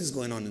 you know, what is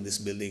going on in this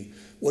building?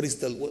 What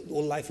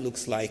life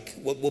looks like?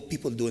 What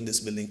people do in this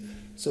building?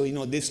 So, you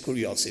know, this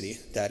curiosity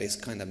that is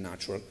kind of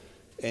natural,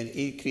 and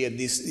it created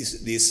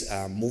this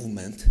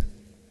movement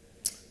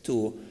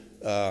to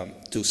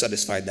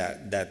satisfy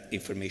that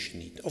information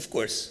need. Of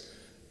course,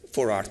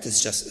 for art,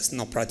 it's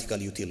not practical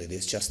utility.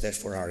 It's just there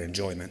for our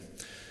enjoyment.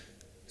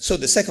 So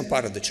the second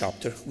part of the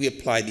chapter, we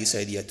apply this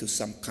idea to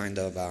some kind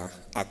of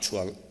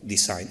actual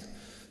design.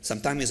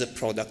 Sometimes it's a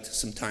product,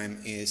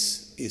 sometimes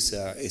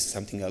is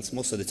something else.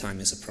 Most of the time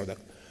it's a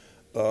product.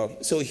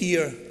 So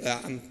here,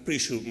 I'm pretty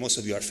sure most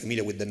of you are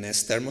familiar with the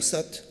Nest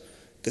thermostat,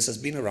 because it's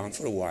been around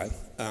for a while.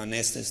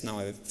 Nest is now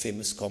a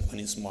famous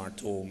company, smart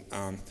home,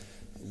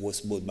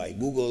 was bought by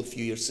Google a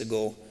few years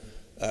ago.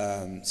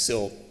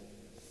 So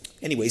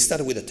anyway, it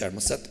started with a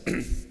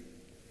thermostat.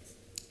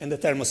 And the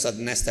thermostat,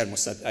 Nest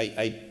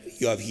thermostat,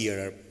 you have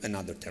here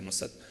another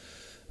thermostat.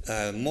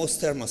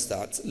 Most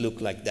thermostats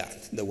look like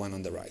that, the one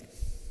on the right.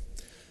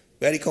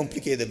 Very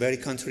complicated, very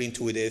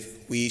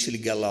counterintuitive. We usually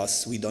get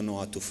lost. We don't know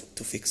how to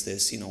fix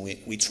this. You know,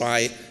 we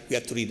try. We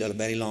have to read a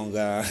very long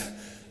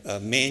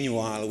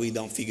manual. We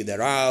don't figure that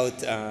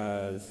out,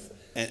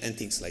 and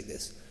things like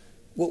this.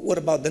 What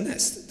about the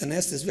Nest? The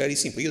Nest is very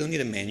simple. You don't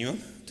need a manual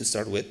to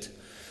start with.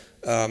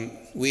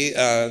 We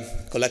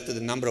collected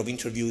a number of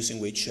interviews in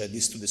which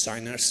these two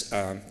designers,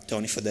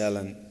 Tony Fadell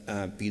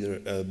and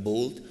Peter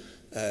Bould,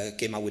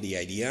 came up with the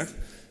idea.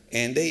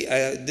 And they,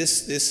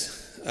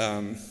 this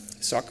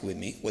stuck with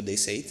me, what they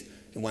said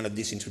in one of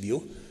these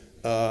interviews.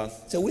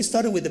 So we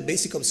started with the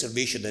basic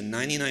observation that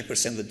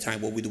 99% of the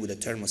time what we do with a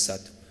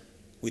thermostat,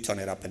 we turn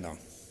it up and down.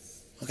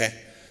 Okay?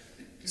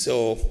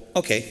 So,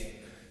 okay.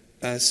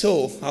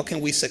 So how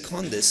can we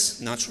second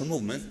this natural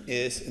movement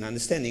is an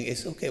understanding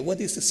is, okay, what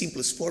is the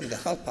simplest form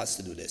that helps us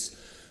to do this?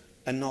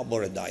 A knob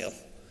or a dial.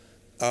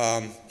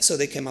 So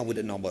they came up with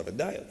a knob or a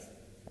dial.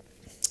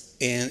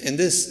 And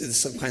this is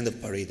some kind of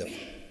Pareto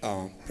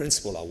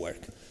principle at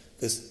work,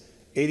 because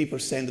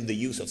 80% of the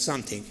use of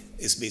something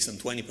is based on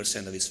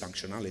 20% of its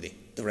functionality.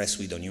 The rest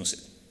we don't use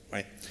it,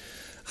 right?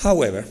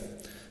 However,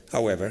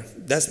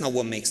 that's not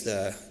what makes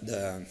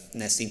the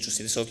Nest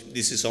interesting. So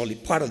this is only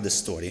part of the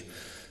story.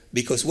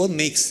 Because what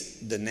makes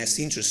the Nest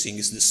interesting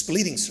is the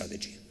splitting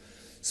strategy.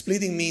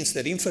 Splitting means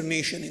that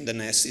information in the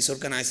Nest is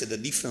organized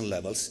at different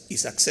levels,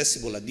 is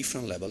accessible at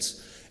different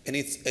levels, and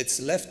it's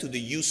left to the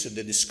user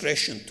the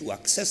discretion to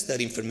access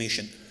that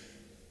information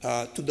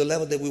to the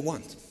level that we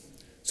want.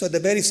 So at the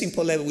very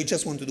simple level, we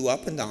just want to do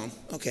up and down.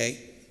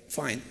 Okay,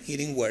 fine,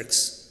 heating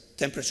works,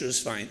 temperature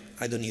is fine,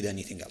 I don't need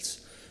anything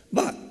else.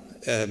 But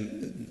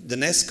the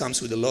Nest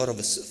comes with a lot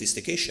of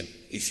sophistication,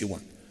 if you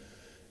want.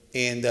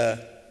 And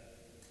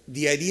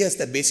the idea is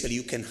that basically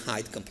you can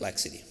hide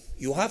complexity.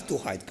 You have to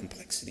hide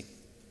complexity.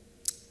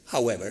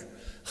 However,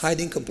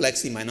 hiding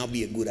complexity might not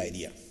be a good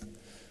idea.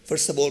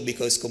 First of all,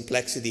 because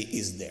complexity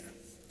is there.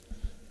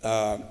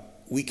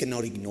 We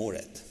cannot ignore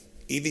it.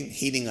 Even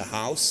heating a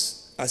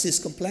house has its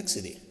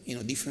complexity. You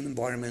know, different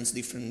environments,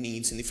 different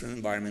needs in different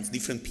environments,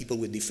 different people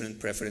with different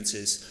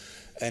preferences,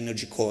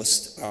 energy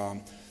cost,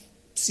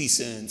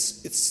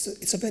 seasons.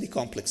 It's a very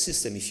complex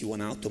system if you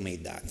want to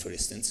automate that, for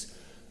instance.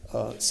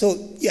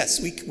 So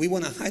yes, we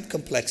want to hide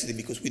complexity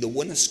because we don't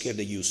want to scare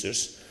the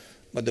users.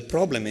 But the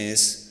problem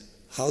is,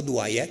 how do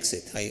I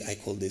exit? I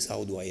call this,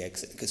 how do I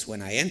exit? Because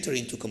when I enter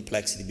into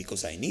complexity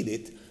because I need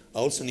it, I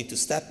also need to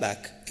step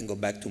back and go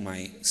back to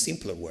my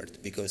simpler world,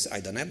 because I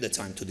don't have the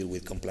time to deal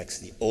with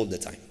complexity all the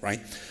time, right?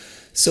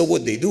 So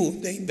what they do,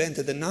 they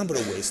invented a number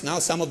of ways. Now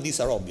some of these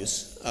are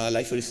obvious,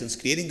 like for instance,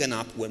 creating an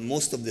app where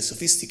most of the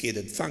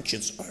sophisticated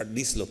functions are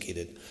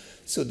dislocated.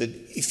 So that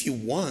if you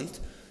want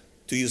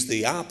to use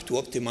the app to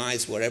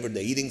optimize wherever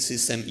the heating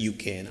system, you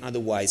can.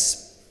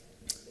 Otherwise,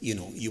 you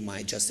know, you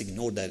might just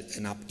ignore that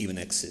an app even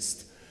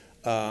exists.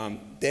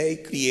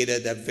 They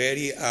created a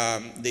very,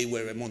 they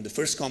were among the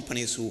first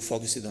companies who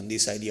focused on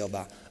this idea of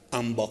an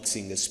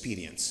unboxing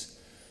experience.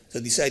 So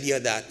this idea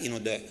that, you know,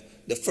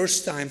 the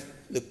first time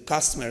the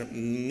customer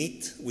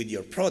meet with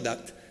your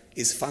product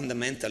is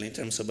fundamental in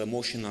terms of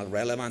emotional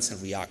relevance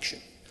and reaction.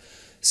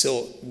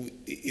 So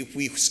if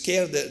we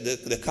scare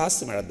the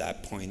customer at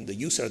that point, the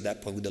user at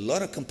that point, with a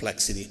lot of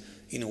complexity,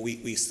 you know,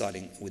 we're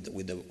starting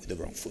with the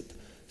wrong foot.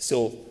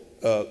 So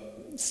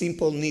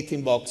simple, neat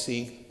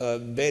inboxing,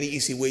 very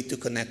easy way to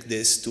connect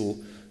this to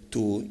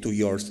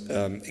your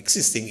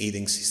existing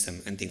heating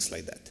system and things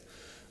like that.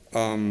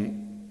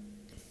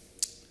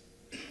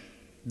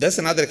 That's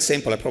another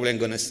example. I probably am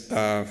going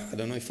to, I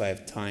don't know if I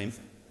have time.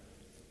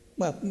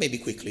 Well, maybe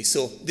quickly.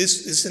 So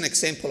this is an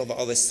example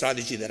of a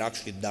strategy that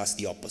actually does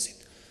the opposite.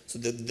 So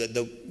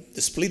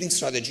the splitting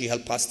strategy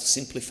helps us to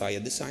simplify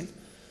a design.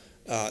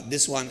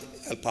 This one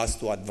helps us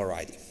to add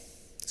variety.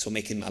 So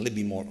make it a little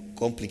bit more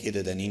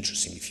complicated and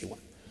interesting if you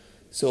want.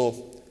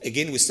 So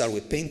again, we start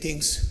with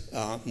paintings.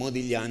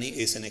 Modigliani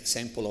is an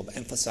example of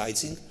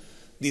emphasizing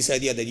this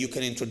idea that you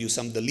can introduce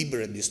some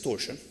deliberate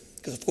distortion,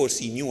 because of course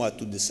he knew how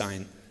to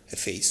design a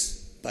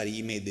face, but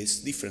he made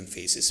these different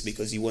faces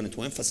because he wanted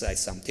to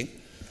emphasize something.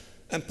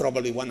 And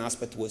probably one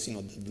aspect was,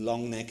 the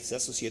long neck is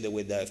associated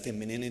with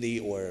femininity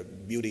or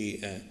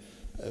beauty,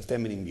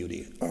 feminine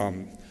beauty.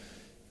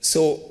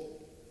 So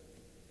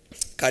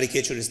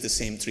caricature is the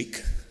same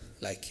trick.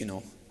 Like,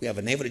 we have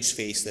an average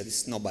face that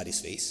is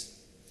nobody's face.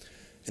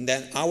 And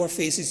then our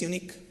face is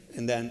unique.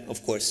 And then,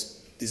 of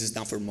course, this is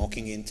done for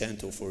mocking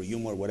intent or for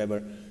humor,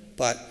 whatever.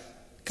 But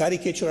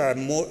caricature are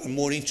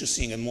more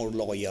interesting and more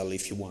loyal,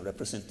 if you want,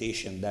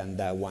 representation than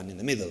that one in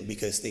the middle,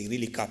 because they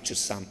really capture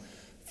some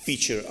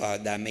feature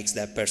that makes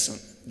that person,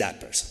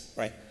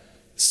 right?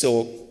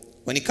 So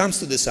when it comes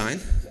to design,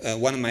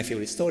 one of my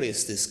favorite stories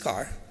is this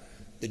car,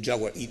 the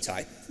Jaguar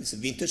E-Type. It's a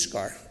vintage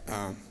car.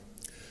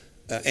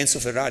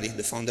 Enzo Ferrari,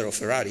 the founder of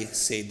Ferrari,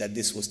 said that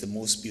this was the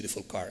most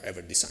beautiful car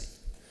ever designed.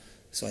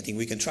 So I think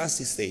we can trust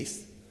his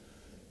taste.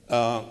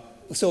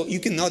 So you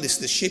can notice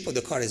the shape of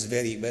the car is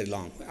very, very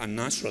long,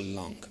 unnaturally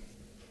long.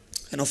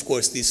 And of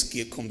course, this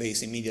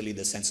conveys immediately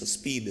the sense of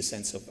speed, the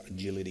sense of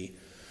agility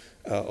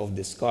of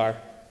this car,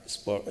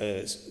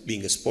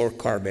 being a sport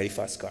car, very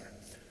fast car.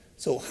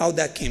 So how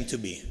that came to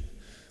be?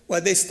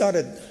 Well,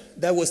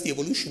 that was the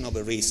evolution of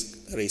a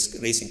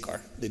racing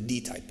car, the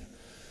D-Type.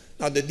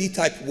 Now, the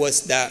D-Type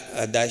was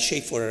that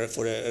shape for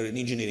an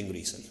engineering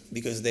reason,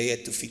 because they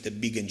had to fit a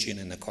big engine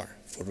in the car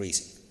for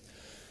racing.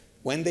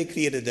 When they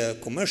created a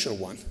commercial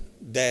one,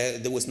 there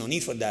was no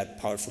need for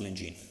that powerful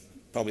engine.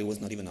 Probably was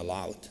not even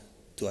allowed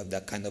to have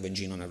that kind of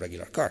engine on a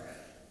regular car.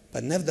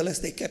 But nevertheless,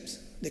 they kept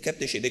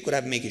the shape. They could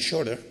have made it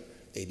shorter.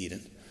 They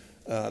didn't.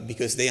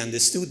 Because they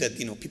understood that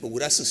people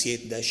would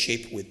associate that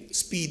shape with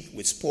speed,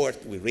 with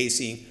sport, with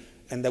racing,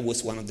 and that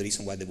was one of the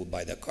reasons why they would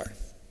buy that car.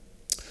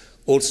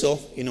 Also,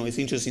 it's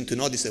interesting to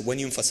notice that when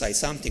you emphasize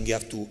something, you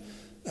have to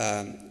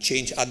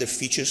change other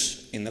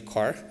features in the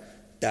car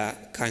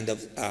that kind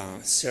of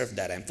serve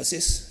that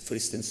emphasis. For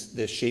instance,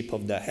 the shape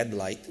of the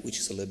headlight, which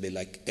is a little bit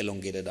like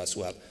elongated as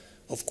well.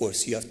 Of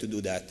course, you have to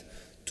do that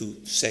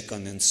to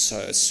second and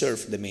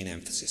serve the main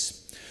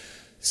emphasis.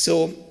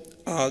 So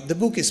the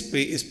book is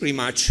pretty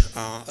much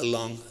a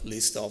long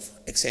list of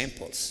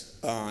examples.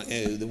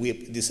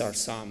 These are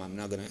some. I'm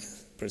not going to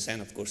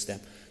present, of course, them,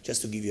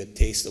 just to give you a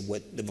taste of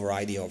what the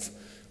variety of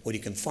what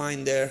you can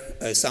find there.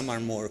 Some are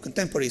more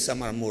contemporary,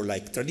 some are more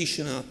like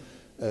traditional.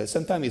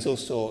 Sometimes it's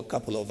also a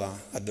couple of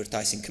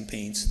advertising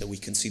campaigns that we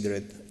consider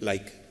it,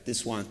 like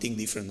this one, Think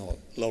Different or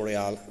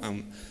L'Oreal,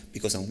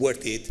 because I'm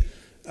worth it,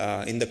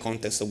 in the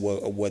context of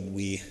what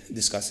we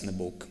discuss in the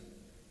book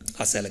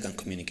as elegant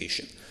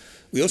communication.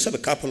 We also have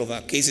a couple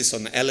of cases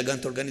on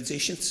elegant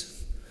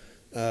organizations.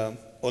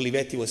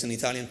 Olivetti was an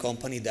Italian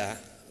company that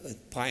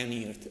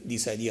pioneered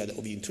this idea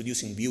of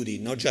introducing beauty,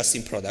 not just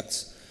in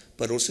products,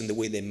 but also in the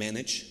way they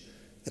manage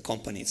the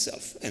company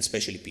itself, and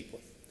especially people.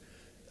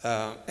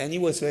 And it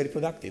was very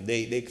productive.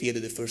 They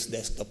created the first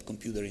desktop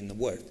computer in the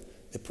world,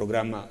 the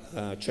Programma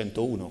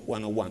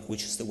 101,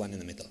 which is the one in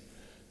the middle.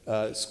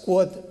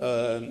 Squad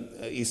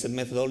is a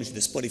methodology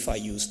that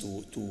Spotify used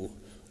to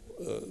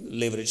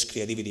leverage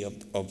creativity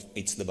of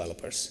its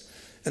developers.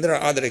 And there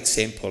are other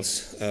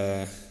examples,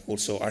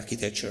 also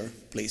architecture,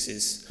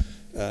 places,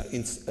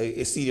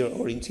 exterior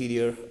or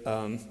interior.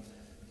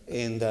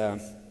 And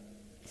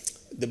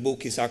the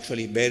book is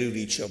actually very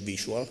rich of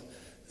visual.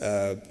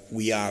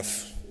 We have,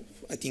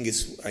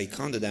 I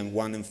counted them,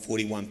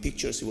 141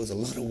 pictures. It was a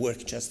lot of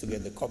work just to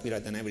get the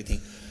copyright and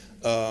everything.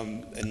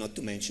 And not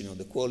to mention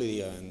the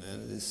quality, and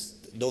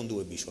don't do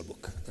a visual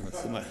book.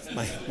 That's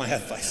my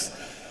advice.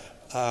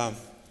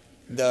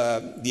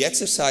 The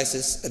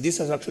exercises, this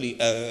is actually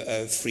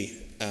free.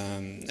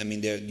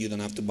 You don't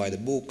have to buy the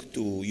book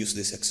to use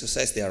this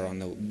exercise. They are on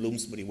the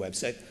Bloomsbury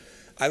website.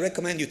 I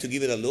recommend you to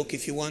give it a look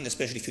if you want,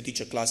 especially if you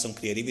teach a class on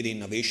creativity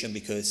and innovation,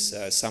 because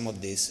some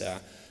of these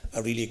are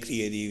really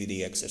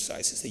creativity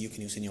exercises that you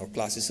can use in your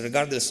classes,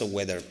 regardless of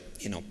whether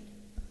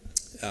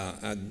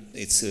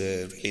it's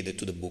related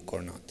to the book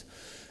or not.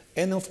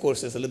 And of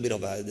course, there's a little bit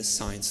of the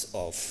science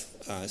of,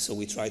 so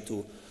we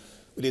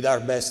did our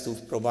best to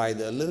provide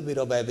a little bit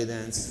of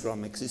evidence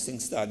from existing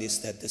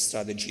studies that the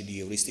strategy, the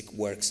heuristic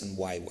works and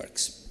why it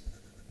works.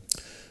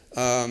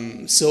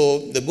 So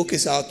the book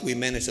is out. We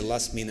managed the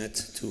last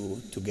minute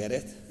to get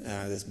it.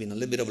 There's been a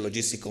little bit of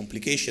logistic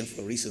complication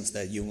for reasons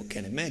that you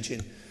can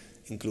imagine,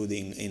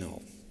 including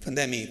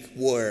pandemic,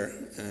 war,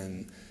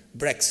 and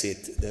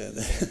Brexit.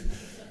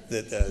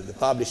 The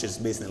publisher is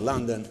based in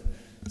London.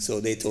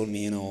 So they told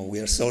me, we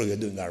are sorry, we're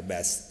doing our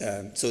best.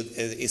 So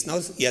it's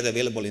not yet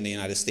available in the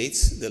United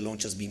States. The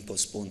launch has been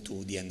postponed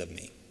to the end of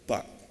May.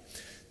 But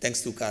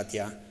thanks to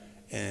Katya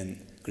and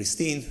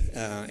Christine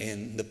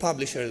and the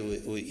publisher,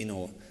 we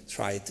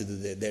tried to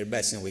do their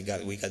best. We got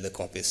the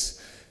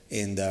copies,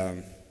 and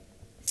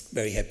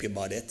very happy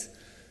about it.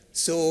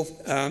 So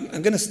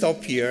I'm going to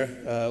stop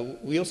here.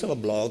 We also have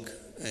a blog,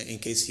 in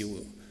case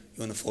you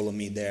want to follow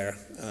me there,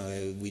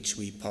 which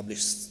we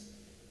publish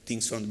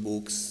things from the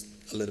books,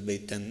 a little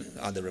bit, and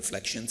other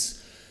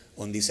reflections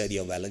on this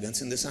idea of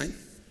elegance in design.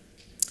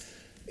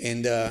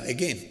 And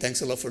again,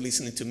 thanks a lot for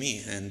listening to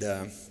me. And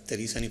if there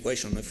is any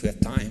question, if we have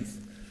time,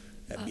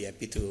 I'd be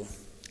happy to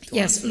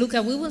yes, answer.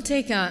 Luca, we will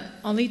take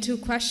only 2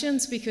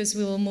 questions because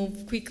we will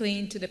move quickly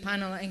into the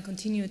panel and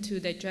continue to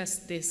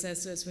digest this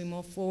as we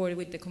move forward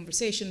with the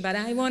conversation. But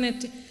I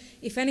wanted to,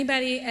 if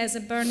anybody has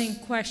a burning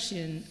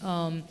question,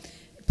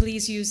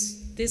 please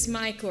use this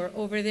mic or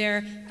over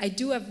there. I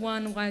do have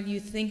one while you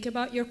think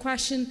about your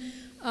question.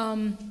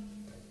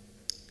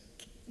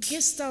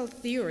 Gestalt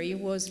theory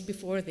was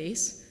before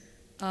this,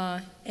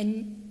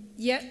 and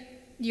yet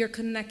you're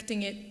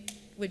connecting it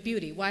with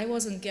beauty. Why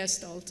wasn't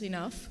Gestalt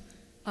enough?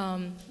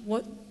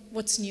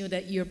 What's new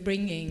that you're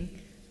bringing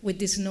with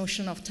this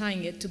notion of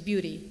tying it to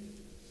beauty?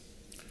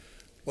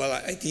 Well,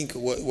 I think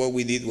what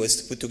we did was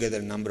to put together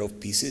a number of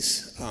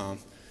pieces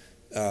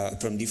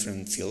from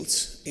different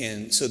fields.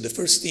 And so the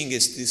first thing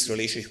is this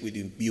relationship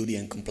between beauty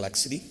and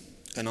complexity,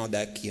 and how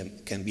that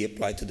can be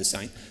applied to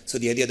design. So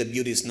the idea that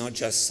beauty is not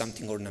just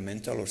something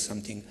ornamental or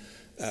something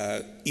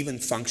even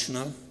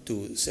functional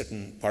to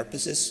certain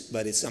purposes,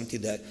 but it's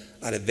something that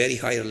at a very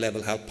higher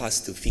level helps us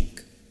to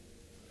think,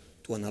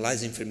 to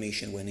analyze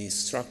information when it's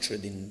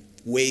structured in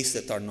ways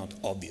that are not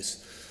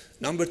obvious.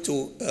 Number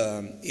 2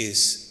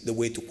 is the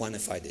way to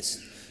quantify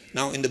this.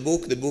 Now in the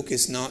book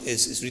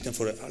is written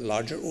for a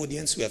larger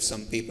audience. We have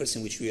some papers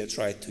in which we have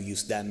tried to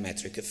use that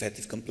metric,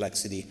 effective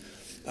complexity,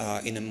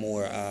 in a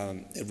more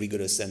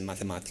rigorous and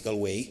mathematical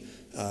way,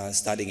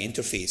 studying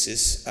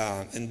interfaces.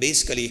 And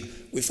basically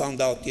we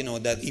found out,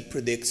 that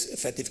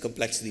effective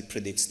complexity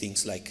predicts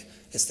things like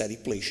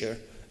aesthetic pleasure,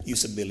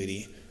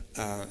 usability.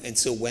 And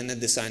so when a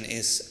design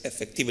is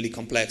effectively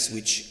complex,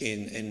 which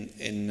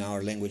in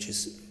our language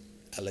is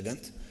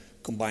elegant,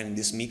 combining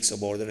this mix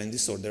of order and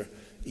disorder,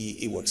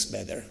 it works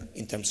better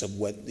in terms of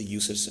what the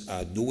users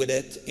do with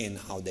it and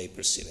how they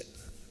perceive it.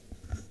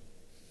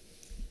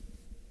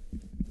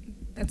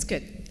 That's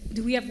good.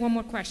 Do we have one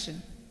more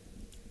question?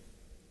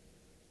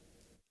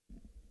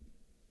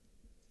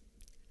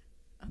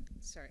 Oh,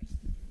 sorry.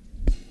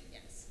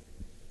 Yes.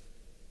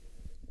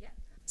 Yeah.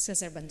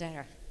 Cesar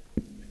Bandera.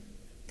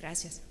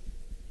 Gracias.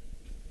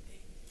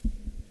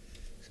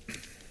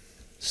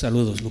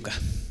 Saludos, Luca.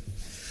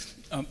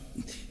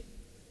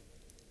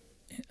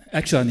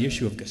 Actually, on the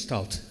issue of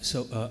Gestalt,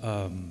 so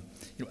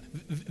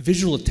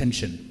visual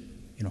attention,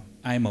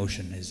 eye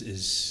motion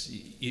is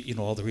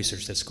all the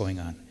research that's going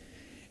on,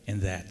 in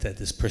that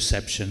this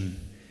perception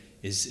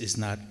is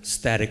not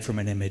static from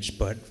an image,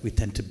 but we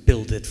tend to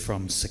build it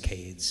from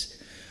saccades.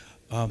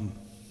 And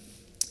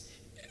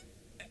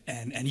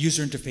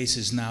user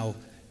interfaces now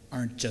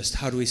aren't just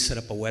how do we set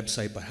up a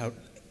website, but how,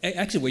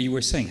 actually what you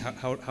were saying,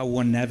 how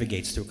one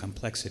navigates through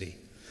complexity.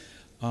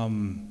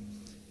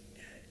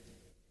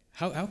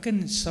 How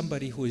can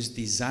somebody who is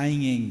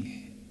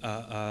designing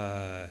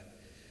a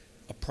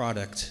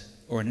product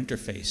or an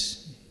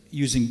interface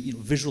using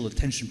visual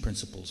attention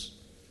principles,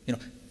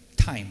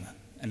 time,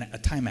 a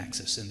time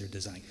axis in their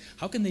design,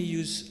 how can they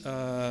use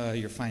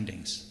your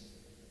findings?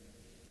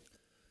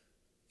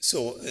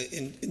 So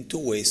in 2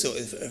 ways. So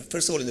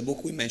first of all, in the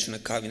book we mentioned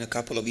in a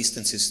couple of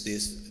instances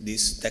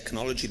this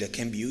technology that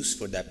can be used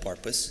for that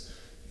purpose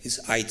is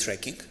eye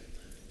tracking.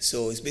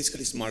 So it's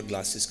basically smart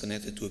glasses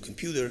connected to a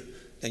computer.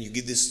 Then you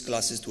give these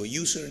glasses to a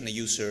user, and the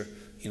user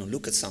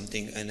look at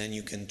something, and then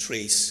you can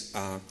trace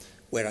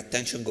where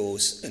attention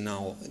goes and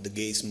how the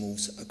gaze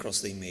moves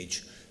across the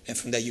image. And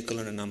from that you can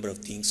learn a number of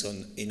things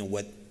on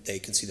what they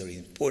consider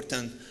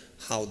important,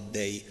 how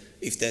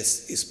if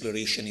this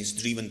exploration is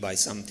driven by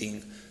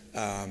something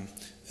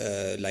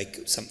like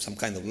some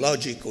kind of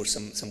logic or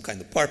some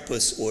kind of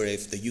purpose, or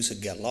if the user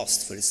get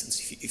lost, for instance.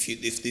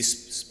 If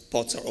these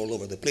spots are all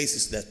over the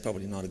places, that's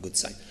probably not a good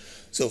sign.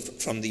 So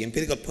from the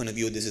empirical point of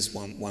view, this is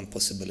one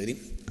possibility.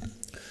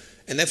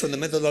 And then from the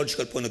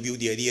methodological point of view,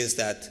 the idea is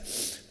that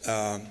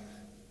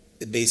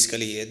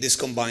basically this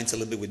combines a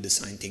little bit with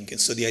design thinking.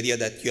 So the idea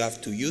that you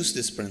have to use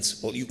this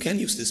principle, you can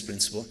use this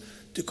principle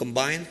to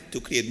combine, to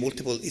create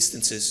multiple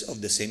instances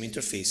of the same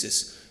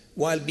interfaces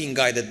while being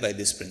guided by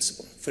this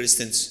principle. For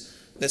instance,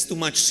 there's too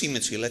much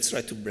symmetry, let's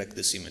try to break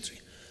the symmetry.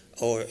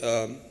 Or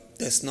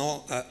there's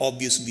no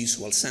obvious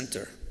visual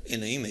center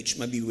in an image,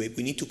 maybe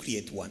we need to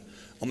create one.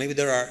 Or maybe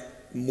there are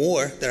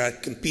more that are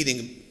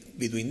competing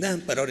between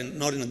them, but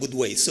not in a good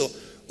way. So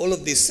all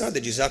of these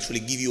strategies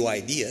actually give you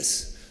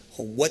ideas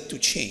on what to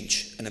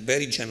change on a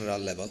very general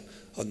level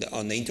on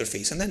the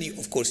interface. And then,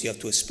 of course, you have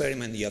to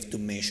experiment, you have to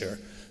measure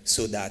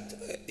so that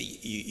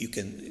you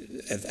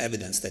can have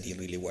evidence that it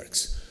really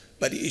works.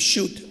 But it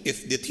should,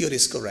 if the theory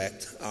is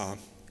correct,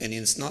 and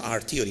it's not our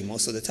theory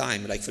most of the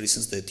time, like for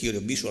instance the theory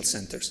of visual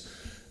centers,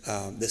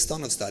 there's a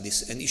ton of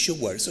studies, and it should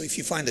work. So if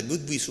you find a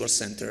good visual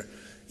center,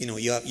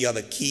 you have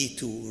a key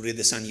to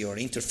redesign your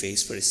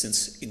interface, for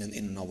instance, in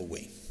a novel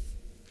way.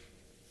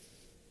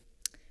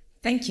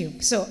 Thank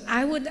you. So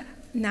I would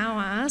now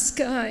ask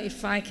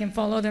if I can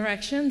follow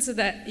directions so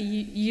that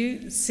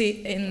you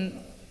sit in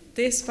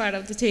this part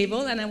of the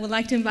table, and I would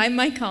like to invite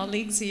my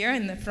colleagues here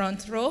in the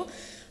front row,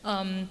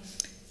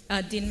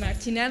 Dean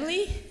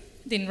Martinelli,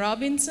 Dean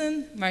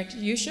Robinson, Mark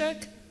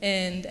Juszczak,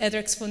 and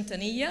Edrex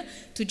Fontanilla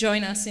to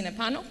join us in a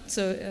panel.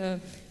 So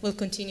we'll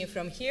continue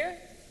from here.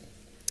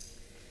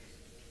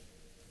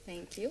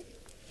 Thank you.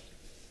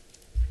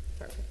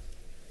 Perfect.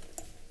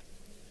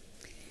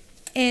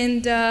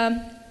 And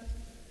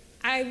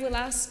I will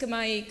ask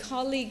my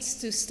colleagues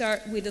to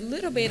start with a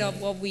little bit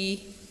of what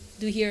we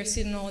do here at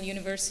Seton Hall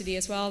University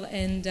as well,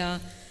 and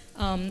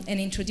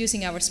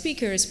introducing our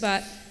speakers.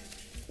 But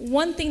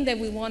one thing that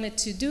we wanted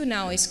to do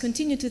now is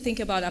continue to think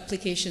about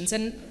applications.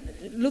 And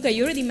Luca,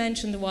 you already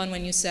mentioned the one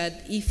when you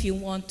said if you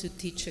want to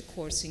teach a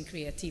course in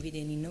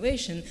creativity and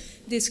innovation,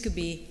 this could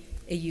be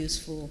a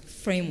useful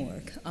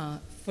framework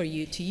for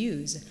you to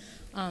use.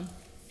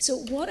 So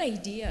what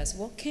ideas,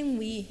 what can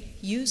we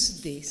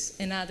use this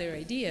and other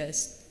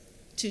ideas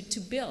to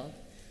build?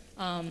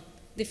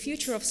 The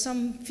future of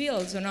some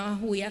fields, and how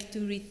we have to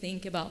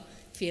rethink about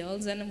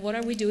fields and what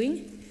are we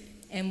doing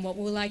and what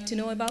we would like to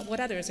know about what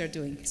others are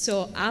doing.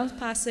 So I'll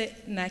pass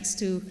it next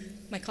to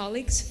my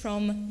colleagues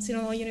from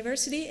Seton Hall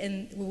University,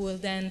 and we will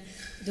then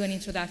do an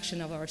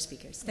introduction of our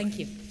speakers. Thank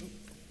you.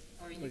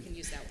 Or you can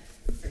use that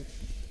one.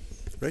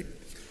 Great.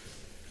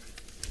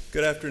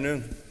 Good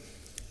afternoon.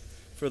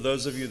 For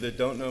those of you that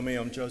don't know me,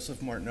 I'm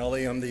Joseph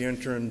Martinelli. I'm the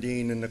interim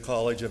dean in the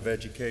College of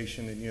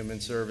Education and Human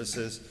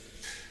Services.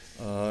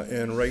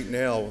 And right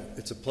now,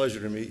 it's a pleasure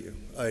to meet you.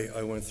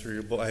 I went through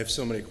your book. I have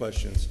so many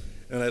questions.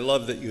 And I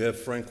love that you have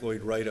Frank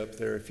Lloyd Wright up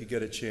there if you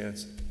get a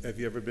chance. Have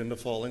you ever been to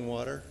Falling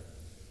Water?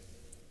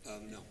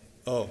 No.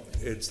 Oh,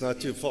 it's not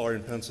too far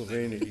in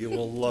Pennsylvania. You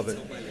will love it.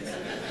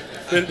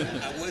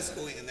 I was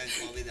going and then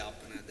COVID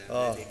happened and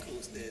then they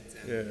closed it.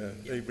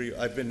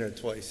 Yeah, I've been there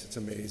twice. It's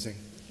amazing.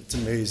 It's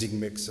an amazing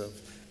mix of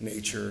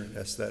nature and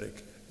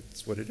aesthetic.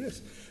 It's what it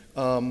is.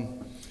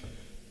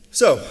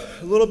 So,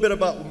 a little bit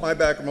about my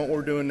background, what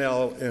we're doing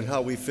now, and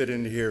how we fit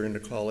in here in the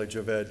College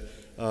of Ed.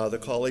 The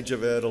College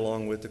of Ed,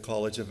 along with the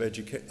College of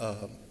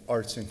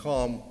Arts and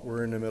Comm,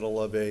 we're in the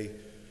middle of a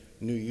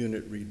new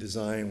unit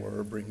redesign where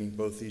we're bringing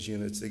both these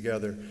units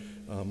together.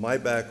 My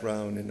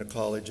background in the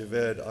College of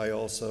Ed, I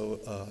also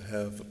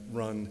have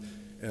run,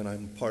 and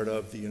I'm part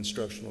of the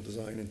instructional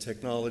design and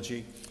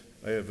technology.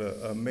 I have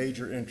a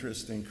major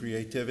interest in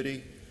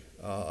creativity.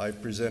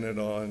 I've presented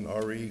on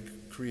RE,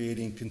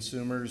 creating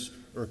consumers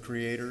or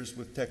creators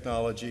with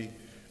technology,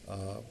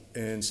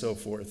 and so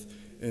forth.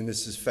 And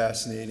this is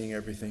fascinating,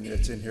 everything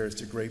that's in here.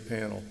 It's a great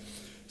panel.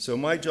 So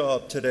my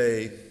job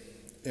today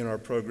in our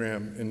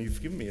program, and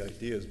you've given me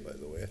ideas, by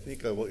the way, I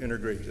think I will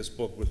integrate this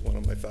book with one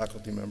of my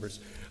faculty members,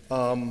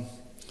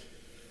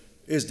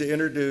 is to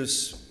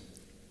introduce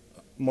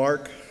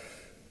Mark.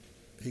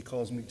 He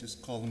calls me,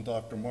 just call him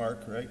Dr.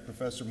 Mark, right?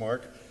 Professor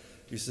Mark.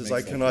 He says,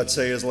 I cannot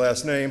say his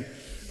last name.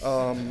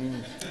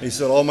 He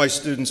said, all my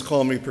students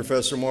call me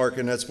Professor Mark,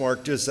 and that's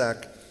Mark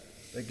Juszczak.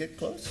 They get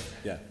close?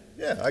 Yeah.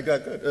 Yeah, I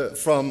got good.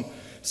 From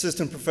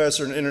Assistant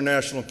Professor in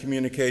International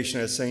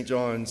Communication at St.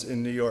 John's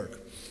in New York.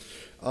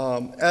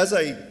 As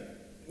I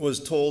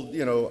was told,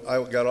 you know,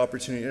 I got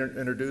opportunity to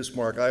introduce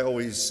Mark. I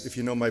always, if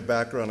you know my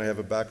background, I have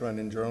a background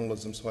in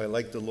journalism, so I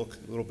like to look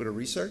a little bit of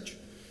research,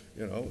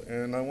 you know,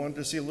 and I wanted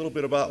to see a little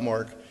bit about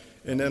Mark.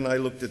 And then I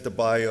looked at the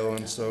bio,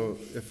 and so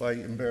if I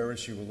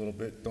embarrass you a little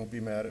bit, don't be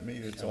mad at me.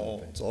 It's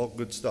all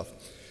good stuff.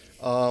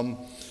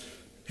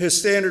 His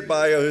standard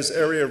bio, his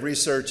area of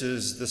research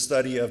is the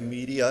study of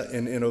media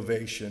and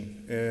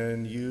innovation.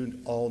 And you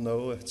all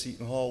know at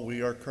Seton Hall,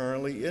 we are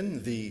currently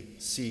in the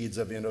seeds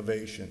of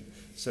innovation.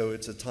 So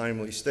it's a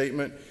timely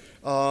statement.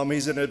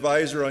 He's an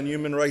advisor on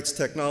human rights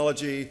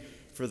technology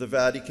for the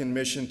Vatican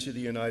mission to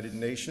the United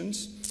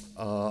Nations.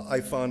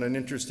 I found an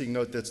interesting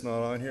note that's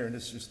not on here, and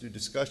this is just through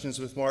discussions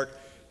with Mark.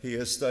 He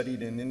has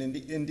studied in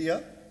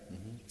India,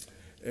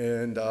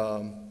 and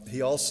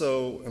he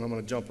also, and I'm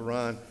going to jump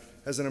around,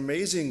 has an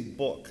amazing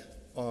book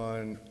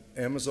on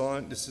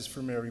Amazon. This is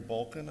for Mary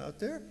Balkin out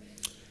there,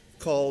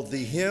 called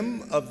The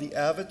Hymn of the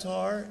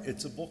Avatar.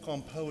 It's a book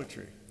on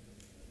poetry.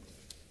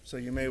 So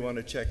you may want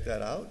to check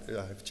that out.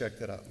 I've checked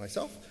that out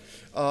myself.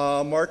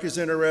 Mark is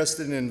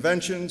interested in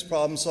inventions,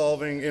 problem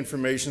solving,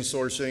 information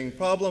sourcing,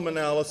 problem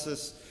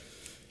analysis,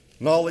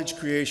 knowledge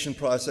creation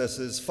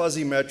processes,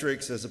 fuzzy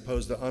metrics as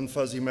opposed to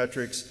unfuzzy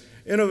metrics,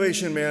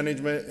 innovation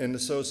management, and the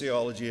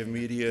sociology of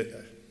media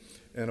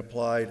and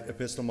applied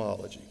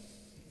epistemology.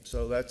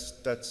 So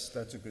that's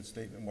a good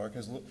statement Mark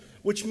has,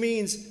 which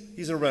means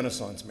he's a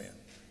Renaissance man.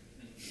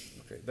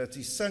 Okay, that's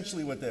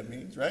essentially what that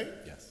means, right?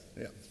 Yes.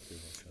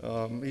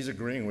 Yeah. He's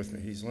agreeing with me.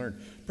 He's learned.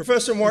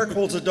 Professor Mark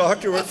holds a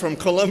doctorate from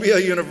Columbia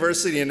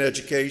University in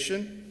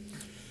Education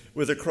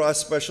with a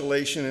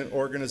cross-specialization in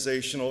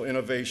organizational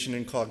innovation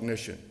and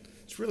cognition.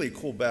 It's really a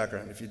cool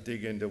background if you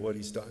dig into what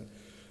he's done.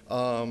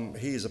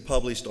 He's a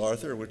published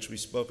author, which we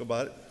spoke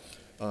about.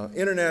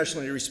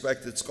 Internationally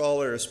respected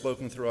scholar, has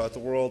spoken throughout the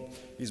world.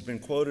 He's been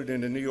quoted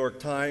in the New York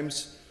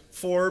Times,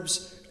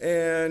 Forbes,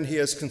 and he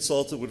has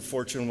consulted with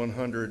Fortune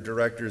 100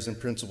 directors and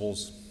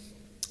principals.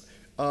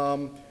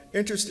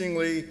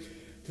 Interestingly,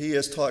 he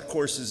has taught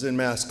courses in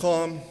mass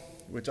comm,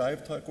 which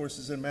I've taught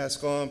courses in mass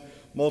comm,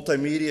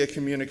 multimedia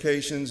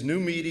communications, new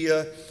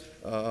media,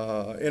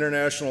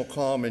 international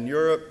comm in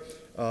Europe.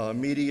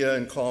 media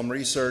and comm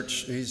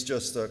research. He's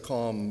just a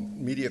comm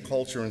media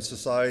culture and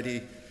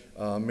society.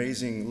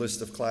 Amazing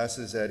list of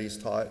classes that he's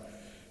taught.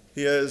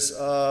 He has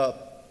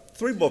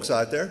 3 books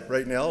out there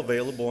right now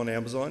available on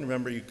Amazon.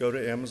 Remember, you go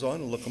to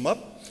Amazon and look them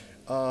up.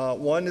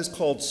 One is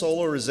called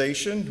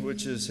Solarization,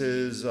 which is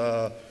his,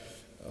 I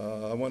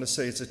want to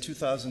say it's a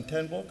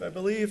 2010 book, I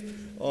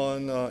believe,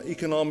 on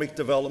economic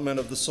development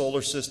of the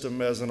solar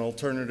system as an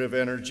alternative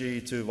energy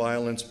to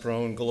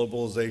violence-prone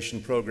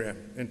globalization program.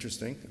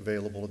 Interesting,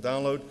 available to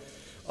download.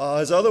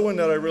 His other one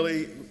that I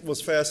really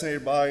was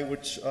fascinated by,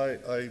 which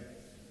I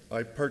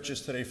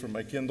purchased today for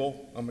my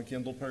Kindle. I'm a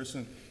Kindle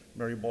person.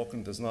 Mary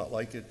Balkin does not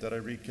like it that I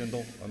read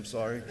Kindle. I'm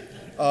sorry.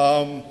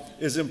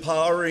 Is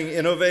Empowering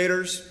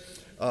Innovators.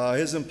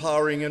 His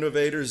Empowering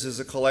Innovators is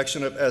a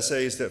collection of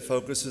essays that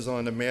focuses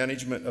on the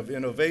management of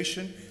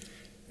innovation.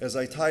 As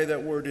I tie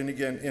that word in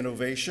again,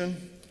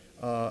 innovation,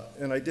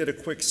 and I did a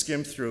quick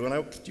skim through.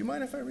 And do you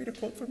mind if I read a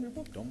quote from your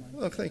book? Don't mind.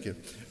 Oh, thank you.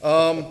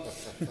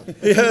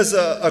 He has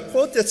a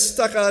quote that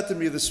stuck out to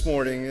me this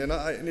morning.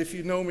 And if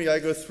you know me, I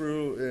go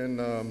through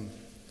and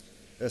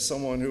as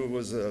someone who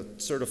was a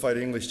certified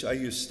English, I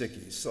use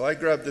stickies. So I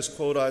grabbed this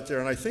quote out there,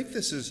 and I think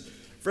this is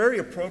very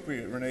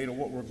appropriate, Renee, to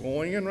what we're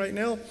going in right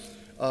now.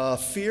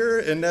 Fear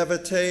and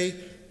naivete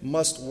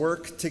must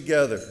work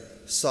together,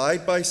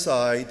 side by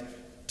side,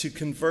 to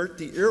convert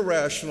the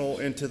irrational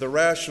into the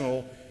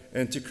rational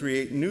and to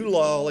create new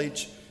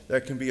knowledge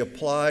that can be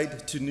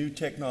applied to new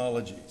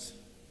technologies,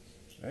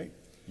 right?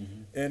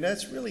 Mm-hmm. And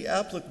that's really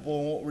applicable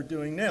in what we're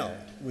doing now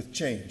with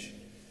change.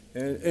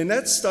 And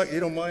that's stuck,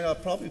 you don't mind, I'll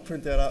probably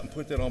print that out and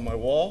put that on my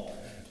wall.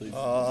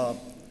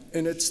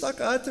 And it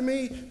stuck out to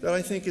me that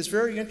I think is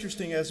very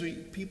interesting as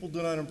people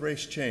do not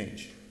embrace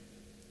change.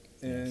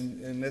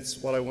 And that's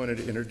what I wanted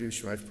to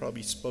introduce you. I've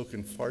probably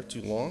spoken far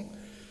too long.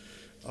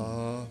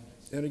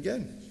 And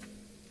again,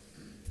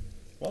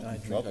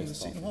 welcome to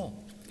Seton Hall.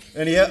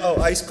 And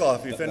iced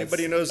coffee. If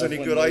anybody knows any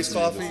good iced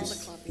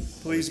coffees,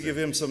 please give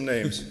him some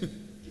names.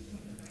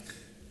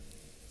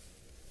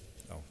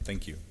 Oh,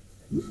 thank you.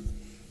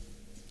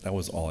 That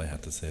was all I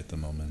had to say at the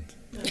moment.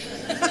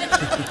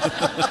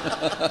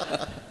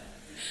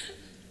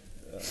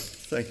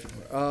 Thank you.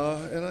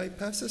 And I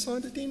pass this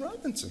on to Dean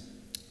Robinson.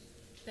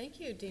 Thank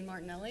you, Dean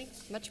Martinelli.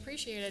 Much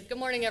appreciated. Good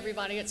morning,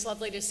 everybody. It's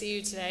lovely to see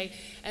you today.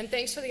 And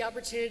thanks for the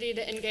opportunity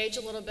to engage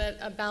a little bit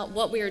about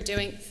what we are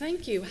doing.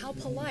 Thank you. How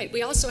polite.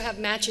 We also have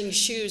matching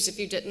shoes, if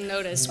you didn't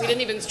notice. We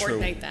didn't even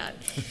coordinate that.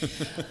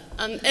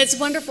 It's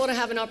wonderful to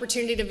have an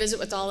opportunity to visit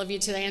with all of you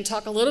today and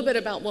talk a little bit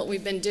about what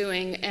we've been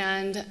doing.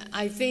 And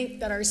I think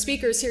that our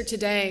speakers here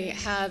today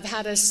have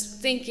had us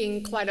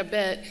thinking quite a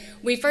bit.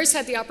 We first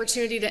had the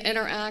opportunity to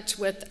interact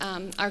with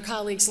our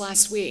colleagues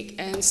last week.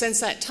 And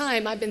since that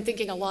time, I've been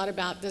thinking a lot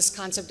about this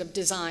concept of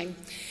design.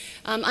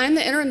 I'm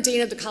the interim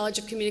dean of the College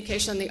of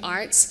Communication and the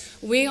Arts.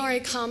 We are a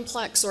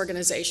complex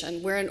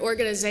organization. We're an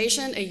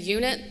organization, a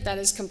unit that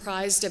is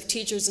comprised of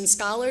teachers and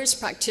scholars,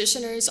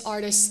 practitioners,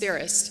 artists,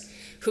 theorists,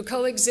 who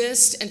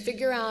coexist and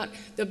figure out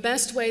the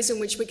best ways in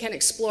which we can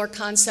explore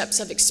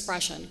concepts of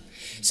expression.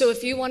 So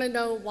if you want to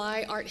know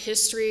why art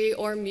history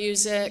or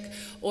music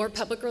or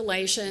public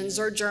relations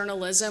or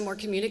journalism or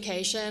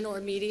communication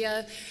or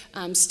media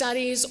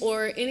studies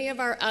or any of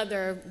our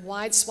other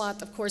wide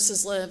swath of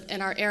courses live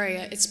in our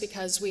area, it's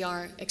because we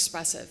are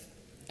expressive.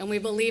 And we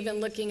believe in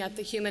looking at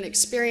the human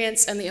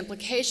experience and the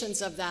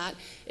implications of that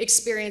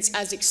experience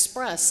as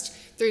expressed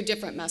through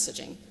different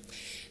messaging.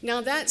 Now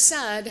that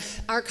said,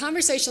 our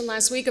conversation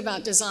last week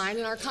about design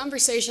and our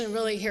conversation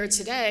really here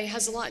today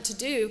has a lot to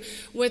do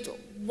with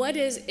what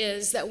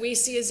is that we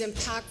see as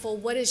impactful,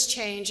 what is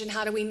change, and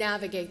how do we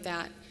navigate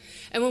that.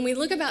 And when we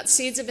look about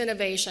seeds of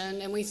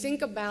innovation and we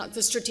think about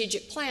the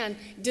strategic plan,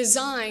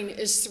 design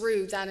is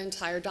through that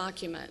entire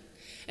document.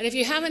 And if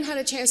you haven't had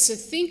a chance to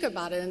think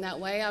about it in that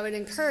way, I would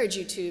encourage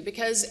you to,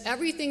 because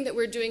everything that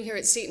we're doing here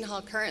at Seton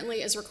Hall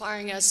currently is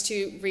requiring us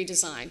to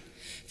redesign,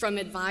 from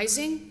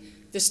advising,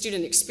 the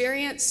student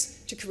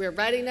experience, to career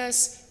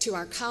readiness, to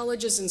our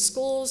colleges and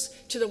schools,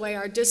 to the way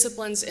our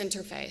disciplines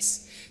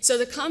interface. So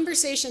the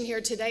conversation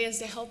here today is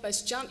to help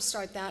us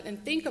jumpstart that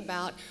and think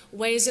about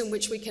ways in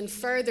which we can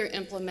further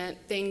implement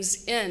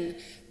things in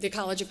the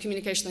College of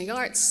Communication and the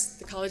Arts,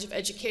 the College of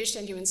Education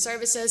and Human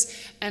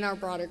Services, and our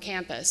broader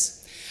campus.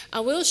 I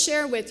will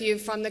share with you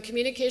from the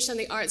communication and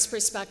the arts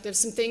perspective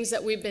some things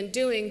that we've been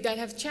doing that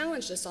have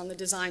challenged us on the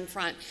design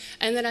front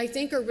and that I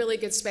think are really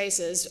good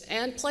spaces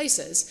and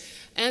places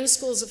and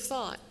schools of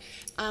thought.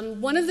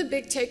 One of the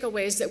big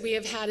takeaways that we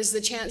have had is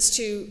the chance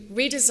to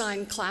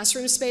redesign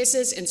classroom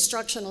spaces,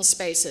 instructional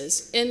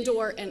spaces,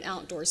 indoor and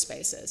outdoor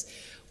spaces.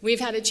 We've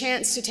had a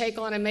chance to take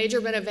on a major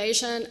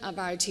renovation of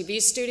our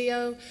TV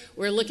studio.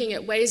 We're looking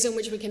at ways in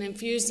which we can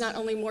infuse not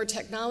only more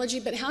technology,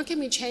 but how can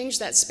we change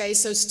that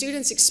space so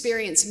students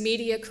experience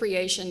media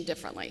creation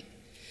differently.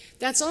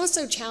 That's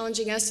also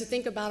challenging us to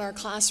think about our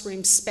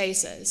classroom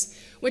spaces,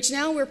 which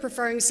now we're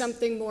preferring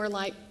something more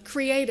like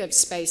creative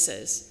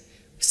spaces.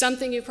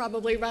 something you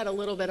probably read a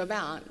little bit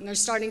about. And they're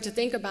starting to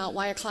think about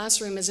why a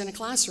classroom isn't a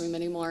classroom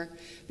anymore,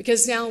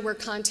 because now we're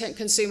content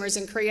consumers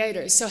and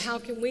creators. So how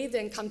can we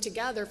then come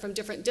together from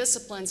different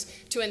disciplines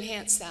to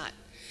enhance that?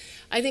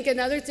 I think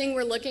another thing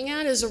we're looking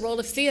at is the role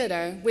of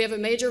theater. We have a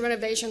major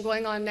renovation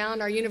going on now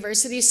in our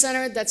university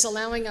center that's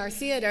allowing our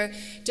theater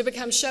to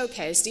become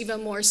showcased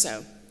even more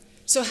so.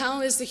 So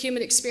how is the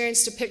human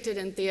experience depicted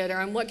in theater,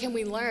 and what can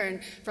we learn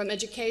from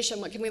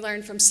education, what can we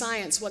learn from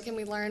science, what can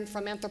we learn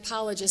from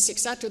anthropologists, et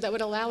cetera, that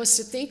would allow us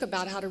to think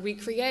about how to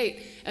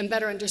recreate and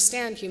better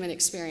understand human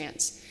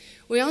experience.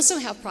 We also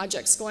have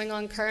projects going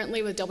on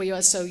currently with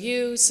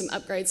WSOU, some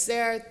upgrades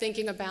there,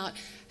 thinking about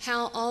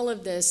how all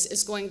of this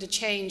is going to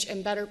change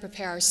and better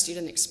prepare our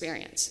student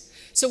experience.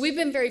 So we've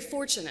been very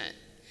fortunate.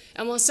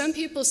 And while some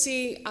people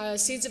see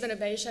Seeds of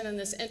Innovation and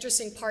this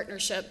interesting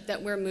partnership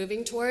that we're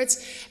moving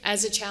towards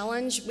as a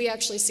challenge, we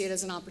actually see it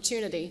as an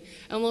opportunity.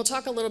 And we'll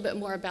talk a little bit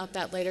more about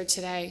that later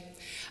today.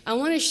 I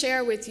want to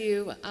share with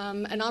you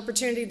an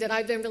opportunity that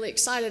I've been really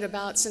excited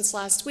about since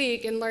last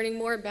week in learning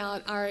more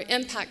about our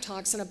impact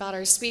talks and about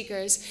our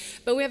speakers.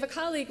 But we have a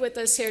colleague with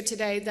us here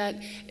today that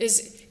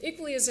is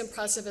equally as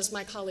impressive as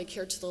my colleague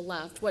here to the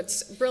left.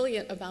 What's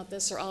brilliant about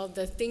this are all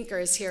the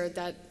thinkers here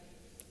that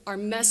are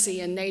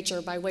messy in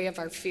nature by way of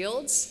our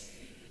fields.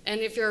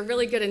 And if you're a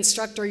really good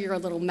instructor, you're a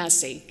little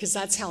messy, because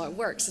that's how it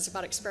works. It's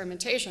about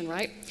experimentation,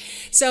 right?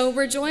 So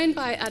we're joined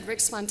by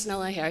Edrex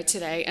Fontanilla here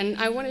today, and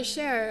I want to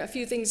share a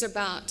few things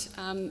about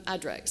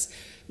Edrex.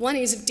 One,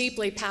 he's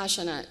deeply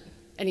passionate,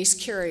 and he's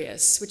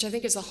curious, which I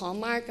think is a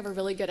hallmark of a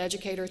really good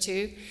educator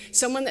too.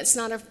 Someone that's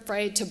not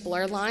afraid to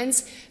blur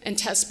lines and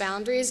test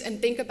boundaries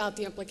and think about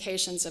the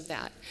implications of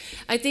that.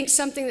 I think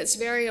something that's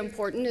very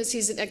important is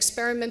he's an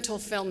experimental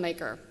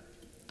filmmaker.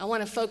 I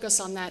want to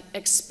focus on that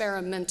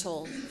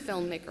experimental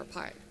filmmaker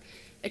part.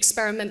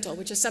 Experimental,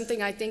 which is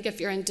something I think if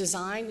you're in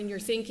design and you're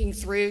thinking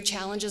through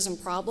challenges and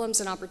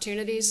problems and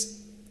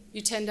opportunities,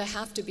 you tend to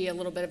have to be a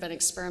little bit of an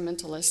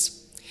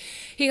experimentalist.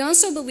 He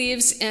also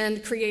believes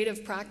in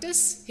creative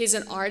practice. He's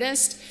an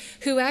artist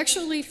who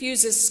actually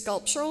fuses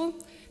sculptural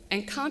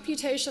and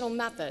computational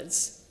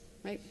methods,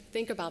 right?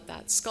 Think about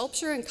that,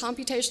 sculpture and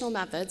computational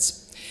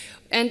methods,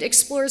 and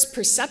explores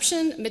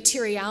perception,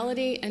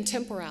 materiality, and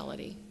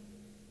temporality.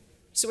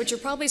 So what you're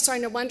probably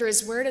starting to wonder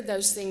is, where do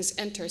those things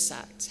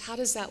intersect? How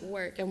does that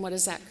work, and what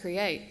does that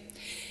create?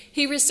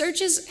 He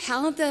researches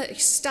how the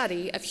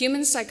study of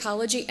human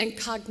psychology and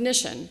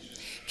cognition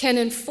can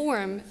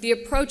inform the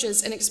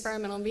approaches in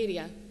experimental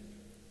media.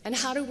 And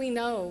how do we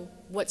know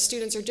what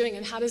students are doing,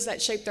 and how does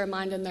that shape their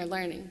mind and their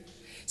learning?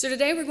 So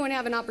today we're going to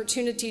have an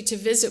opportunity to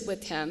visit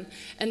with him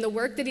and the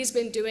work that he's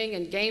been doing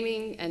in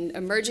gaming and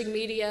emerging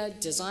media,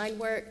 design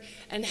work,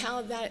 and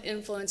how that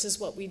influences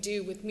what we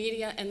do with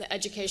media and the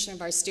education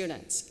of our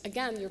students.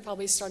 Again, you're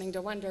probably starting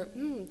to wonder,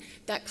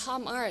 that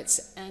comm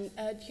arts and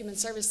ed human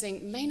service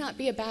thing may not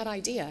be a bad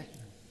idea,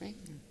 right?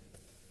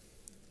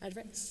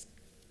 Edrex.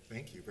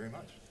 Thank you very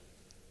much.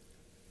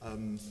 I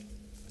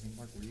think,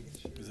 Mark, were you going to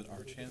share? Is it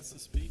our chance to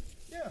speak?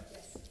 Yeah.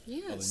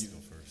 Yes. Oh, then you go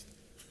first.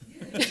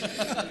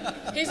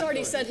 He's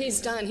already said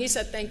he's done. He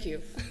said thank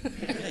you.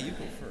 Yeah, you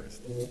go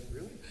first.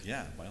 Really?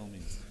 Yeah, by all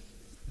means.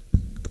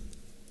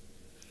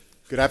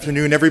 Good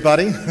afternoon,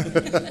 everybody.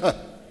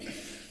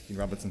 Dean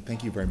Robinson,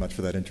 thank you very much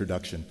for that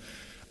introduction.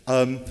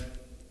 I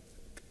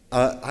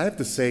have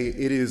to say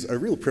it is a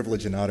real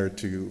privilege and honor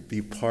to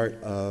be part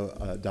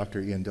of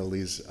Dr.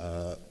 Iandoli's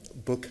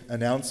book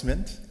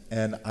announcement,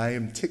 and I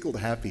am tickled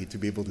happy to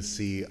be able to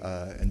see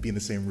and be in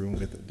the same room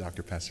with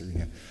Dr.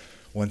 Passerina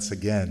once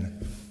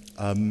again.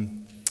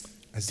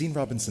 As Dean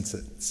Robinson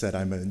said,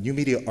 I'm a new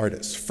media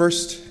artist,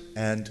 first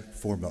and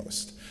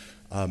foremost.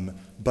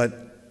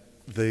 But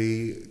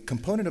the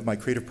component of my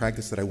creative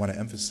practice that I want to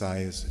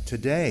emphasize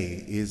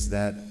today is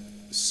that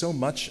so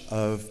much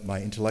of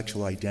my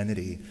intellectual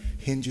identity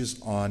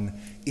hinges on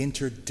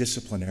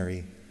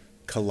interdisciplinary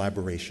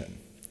collaboration,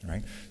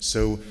 right?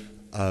 So,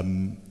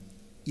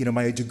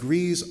 my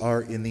degrees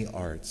are in the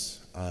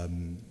arts,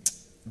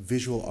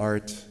 visual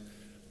art,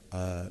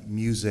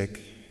 music,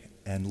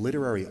 and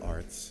literary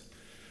arts.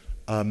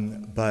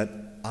 But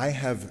I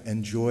have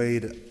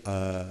enjoyed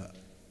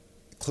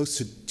close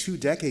to 2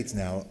 decades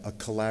now a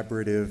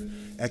collaborative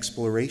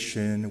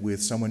exploration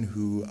with someone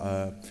who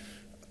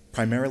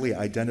primarily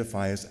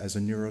identifies as a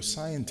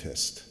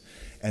neuroscientist.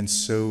 And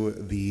so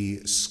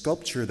the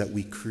sculpture that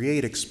we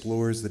create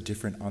explores the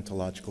different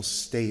ontological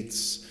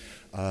states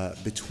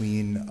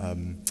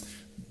between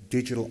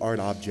digital art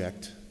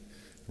object,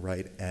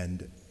 right,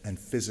 and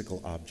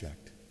physical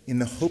object, in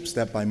the hopes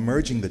that by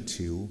merging the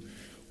two,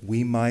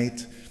 we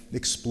might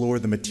explore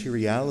the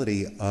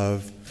materiality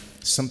of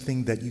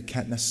something that you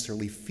can't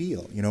necessarily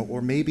feel,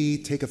 or maybe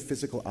take a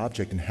physical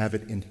object and have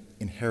it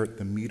inherit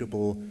the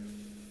mutable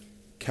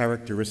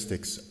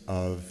characteristics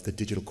of the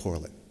digital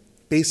correlate.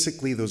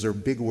 Basically, those are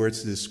big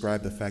words to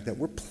describe the fact that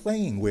we're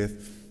playing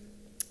with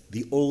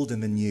the old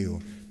and the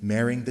new,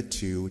 marrying the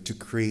two to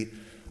create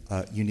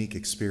unique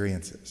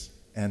experiences.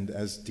 And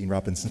as Dean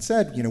Robinson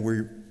said,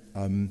 we're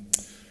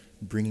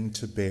bringing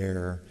to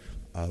bear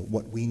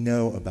what we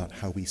know about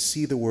how we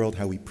see the world,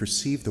 how we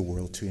perceive the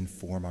world to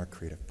inform our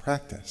creative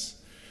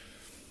practice.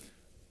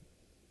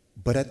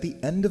 But at the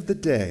end of the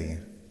day,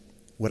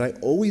 what I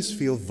always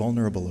feel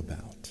vulnerable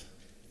about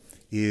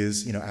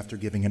is, after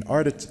giving an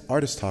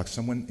artist talk,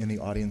 someone in the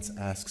audience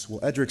asks, well,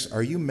 Edrex,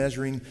 are you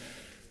measuring,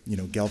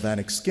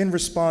 galvanic skin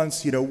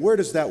response? Where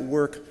does that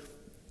work,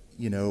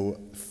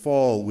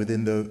 fall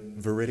within the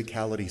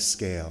veridicality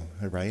scale,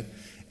 right?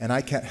 And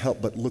I can't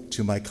help but look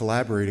to my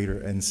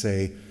collaborator and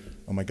say,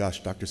 oh my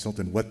gosh, Dr.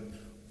 Sultan, what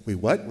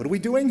are we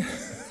doing?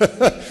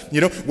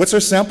 What's our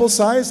sample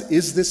size?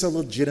 Is this a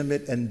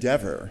legitimate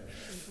endeavor,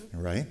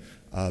 right?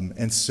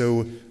 And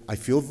so I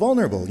feel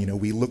vulnerable.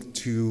 We look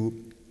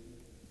to,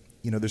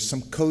 there's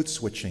some code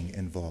switching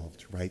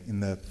involved, right?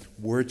 In the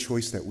word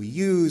choice that we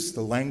use,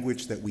 the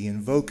language that we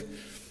invoke,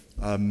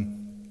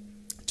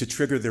 to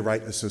trigger the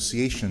right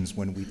associations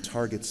when we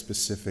target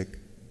specific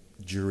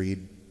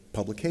juried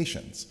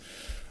publications.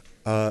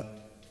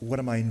 What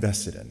am I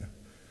invested in?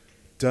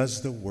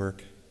 Does the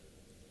work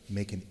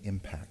make an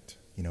impact?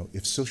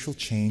 If social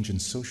change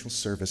and social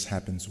service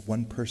happens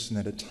one person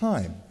at a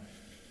time,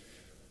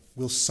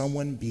 will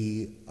someone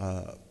be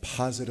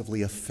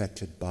positively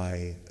affected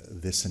by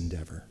this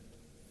endeavor?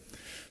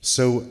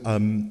 So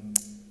I'm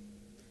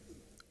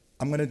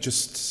going to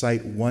just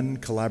cite one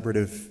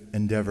collaborative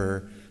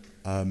endeavor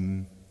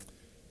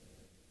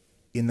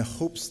in the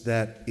hopes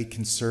that it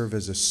can serve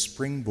as a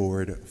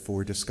springboard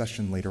for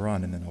discussion later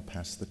on, and then I'll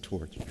pass the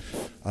torch.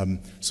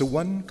 So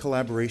one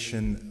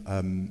collaboration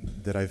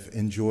that I've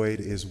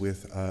enjoyed is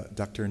with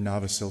Dr.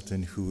 Nava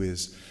Sultan, who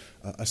is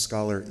a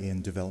scholar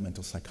in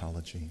developmental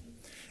psychology.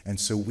 And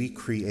so we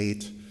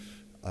create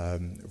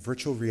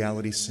virtual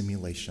reality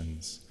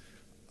simulations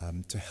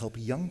to help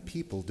young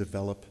people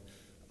develop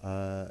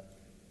a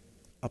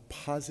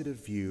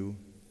positive view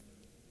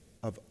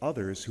of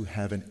others who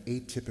have an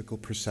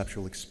atypical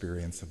perceptual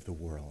experience of the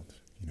world.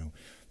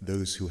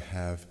 Those who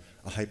have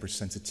a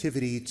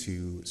hypersensitivity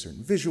to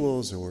certain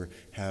visuals or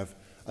have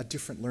a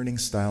different learning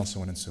style,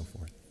 so on and so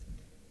forth.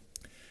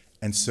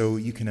 And so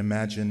you can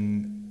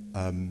imagine,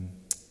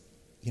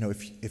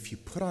 if you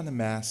put on a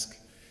mask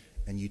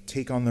and you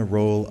take on the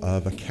role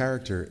of a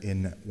character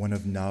in one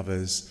of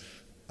Nava's,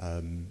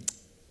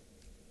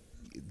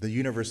 the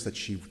universe that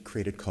she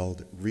created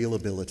called Real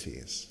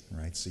Abilities,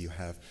 right? So you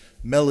have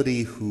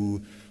Melody,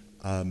 who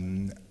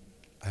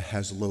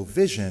has low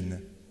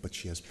vision, but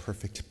she has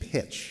perfect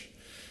pitch,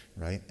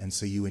 right? And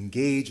so you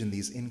engage in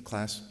these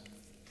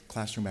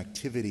classroom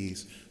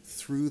activities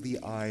through the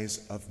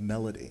eyes of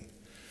Melody.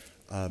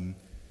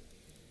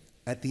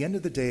 At the end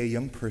of the day, a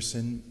young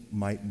person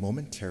might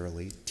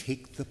momentarily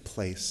take the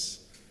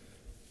place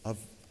of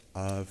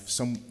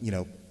some,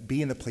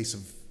 be in the place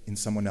of, in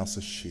someone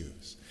else's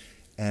shoes.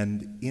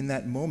 And in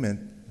that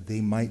moment, they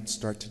might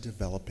start to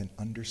develop an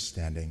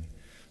understanding,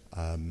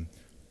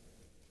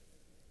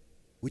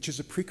 which is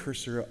a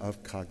precursor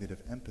of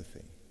cognitive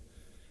empathy.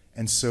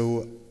 And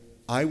so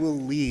I will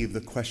leave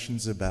the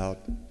questions about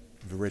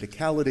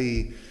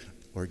veridicality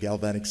or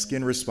galvanic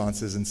skin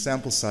responses and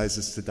sample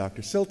sizes to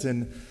Dr.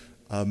 Sultan,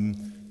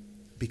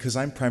 because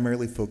I'm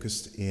primarily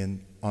focused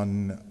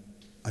on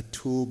a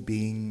tool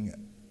being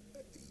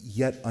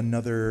yet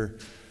another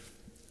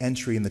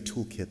entry in the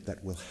toolkit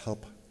that will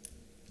help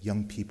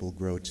young people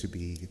grow to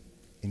be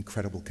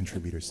incredible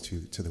contributors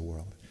to the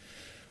world.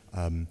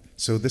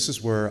 So this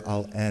is where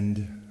I'll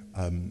end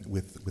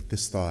with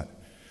this thought.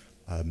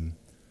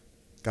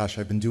 Gosh,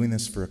 I've been doing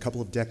this for a couple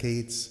of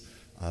decades.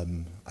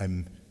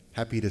 I'm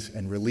happy to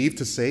and relieved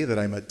to say that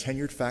I'm a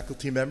tenured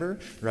faculty member,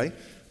 right?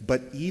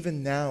 But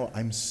even now,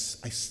 I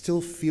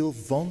still feel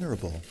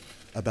vulnerable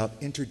about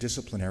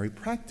interdisciplinary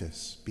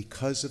practice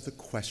because of the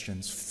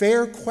questions,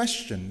 fair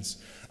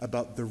questions,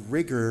 about the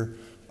rigor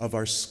of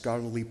our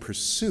scholarly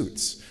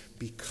pursuits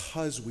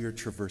because we are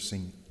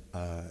traversing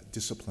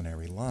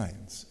disciplinary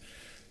lines.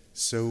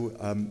 So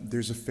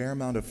there's a fair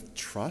amount of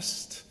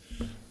trust,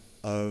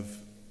 of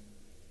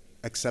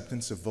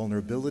acceptance of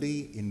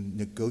vulnerability in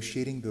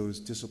negotiating those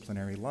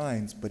disciplinary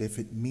lines, but if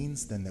it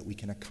means then that we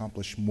can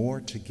accomplish more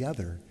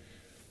together,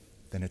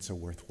 then it's a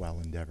worthwhile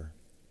endeavor.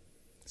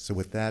 So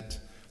with that,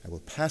 I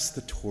will pass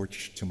the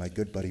torch to my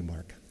good buddy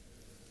Mark.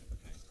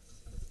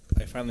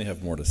 I finally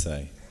have more to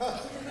say.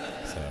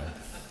 So,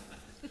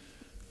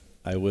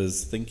 I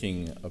was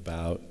thinking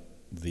about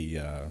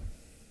the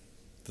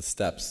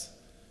steps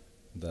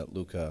that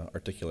Luca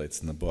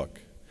articulates in the book,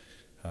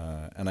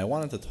 and I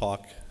wanted to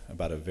talk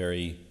about a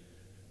very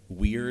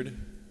weird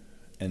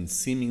and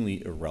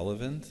seemingly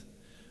irrelevant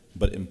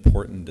but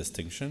important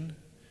distinction,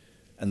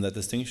 and that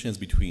distinction is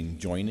between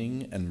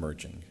joining and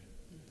merging,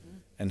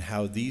 and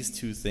how these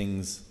two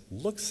things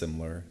look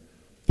similar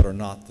but are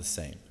not the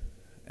same.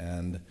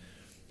 And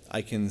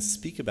I can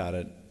speak about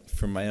it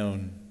from my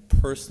own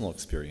personal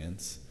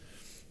experience,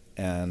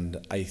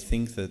 and I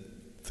think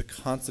that the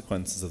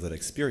consequences of that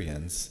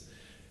experience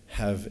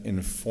have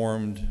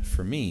informed,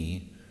 for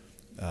me,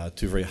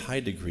 to a very high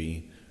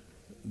degree,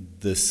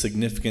 the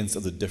significance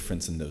of the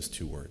difference in those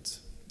two words.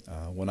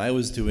 When I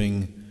was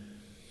doing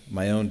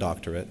my own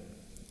doctorate,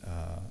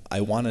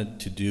 I wanted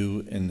to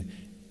do an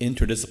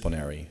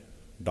interdisciplinary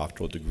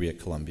doctoral degree at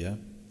Columbia.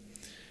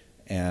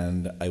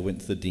 And I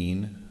went to the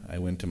dean, I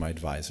went to my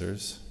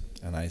advisors,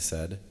 and I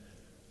said,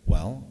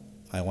 well,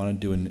 I want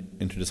to do an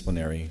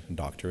interdisciplinary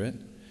doctorate.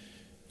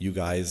 You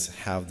guys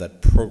have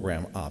that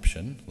program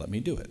option, let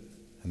me do it.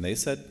 And they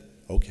said,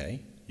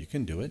 okay, you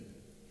can do it.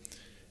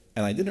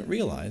 And I didn't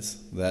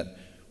realize that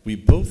we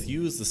both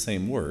used the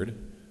same word,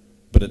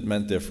 but it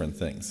meant different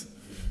things.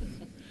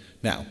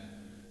 Now,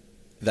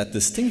 that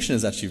distinction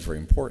is actually very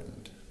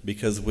important,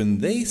 because when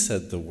they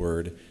said the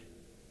word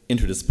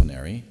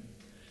interdisciplinary,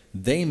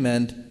 they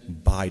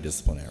meant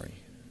bidisciplinary.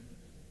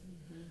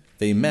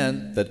 They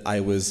meant that I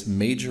was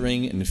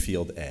majoring in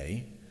field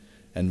A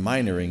and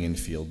minoring in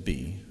field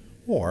B,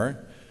 or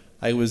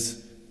I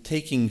was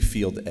taking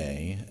field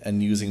A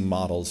and using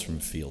models from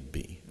field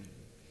B.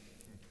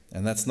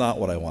 And that's not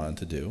what I wanted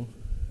to do,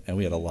 and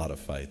we had a lot of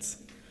fights.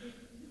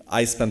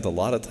 I spent a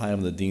lot of time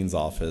in the dean's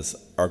office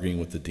arguing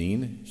with the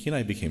dean. He and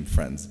I became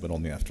friends, but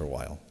only after a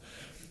while.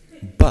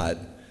 But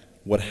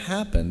what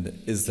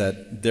happened is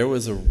that there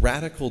was a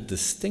radical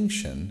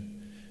distinction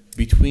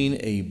between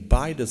a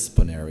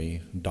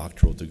bidisciplinary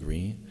doctoral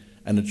degree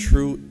and a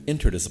true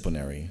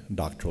interdisciplinary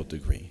doctoral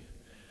degree.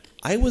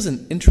 I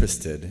wasn't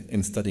interested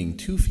in studying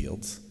two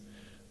fields.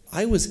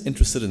 I was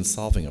interested in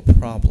solving a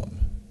problem.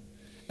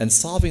 And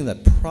solving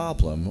that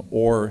problem,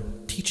 or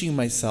teaching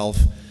myself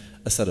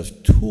a set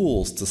of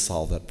tools to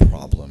solve that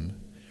problem,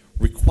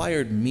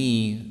 required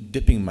me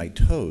dipping my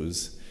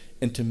toes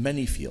into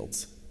many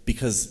fields,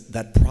 because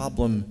that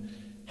problem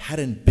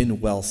hadn't been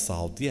well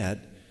solved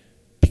yet,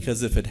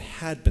 because if it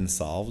had been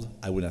solved,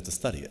 I wouldn't have to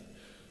study it.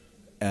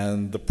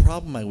 And the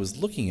problem I was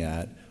looking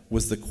at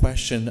was the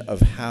question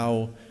of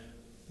how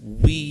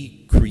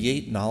we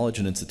create knowledge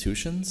in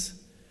institutions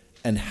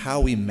and how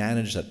we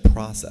manage that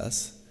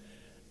process.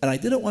 And I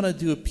didn't want to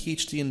do a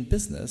PhD in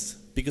business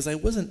because I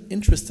wasn't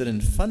interested in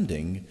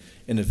funding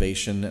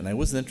innovation, and I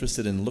wasn't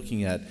interested in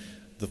looking at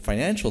the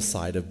financial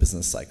side of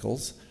business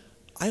cycles.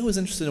 I was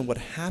interested in what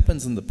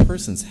happens in the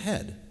person's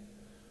head.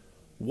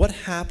 What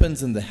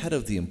happens in the head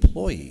of the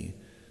employee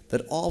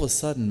that all of a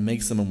sudden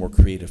makes them a more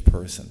creative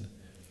person?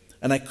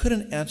 And I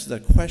couldn't answer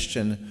that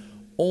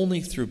question only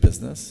through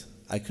business.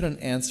 I couldn't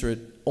answer it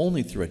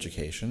only through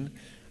education.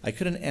 I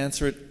couldn't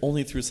answer it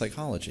only through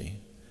psychology.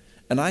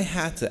 And I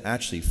had to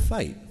actually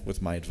fight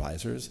with my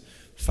advisors,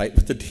 fight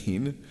with the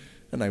dean,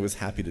 and I was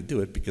happy to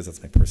do it because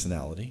that's my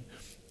personality.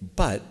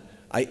 But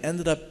I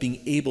ended up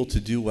being able to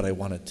do what I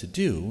wanted to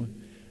do,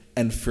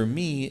 and for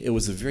me, it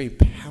was a very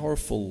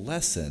powerful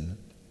lesson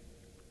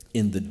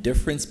in the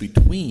difference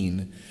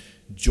between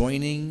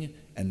joining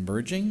and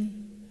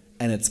merging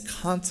and its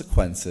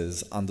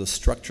consequences on the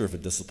structure of a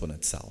discipline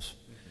itself.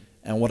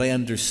 And what I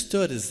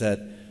understood is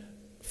that,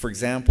 for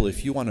example,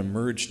 if you want to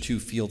merge two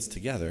fields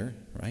together,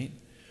 right,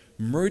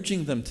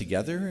 merging them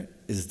together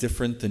is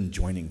different than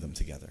joining them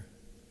together.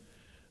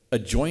 A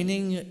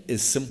joining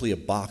is simply a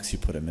box you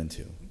put them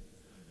into.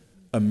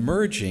 A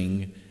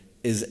merging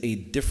is a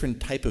different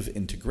type of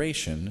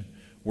integration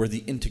where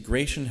the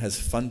integration has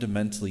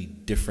fundamentally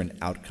different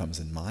outcomes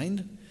in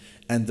mind,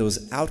 and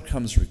those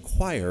outcomes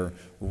require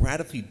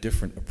radically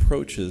different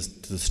approaches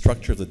to the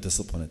structure of the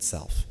discipline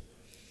itself.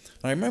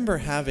 And I remember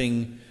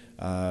having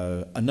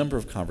a number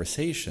of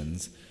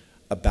conversations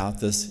about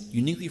this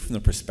uniquely from the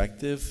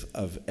perspective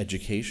of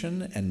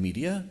education and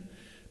media,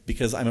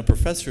 because I'm a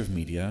professor of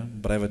media,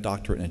 but I have a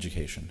doctorate in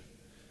education.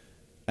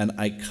 And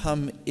I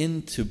come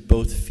into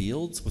both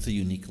fields with a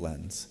unique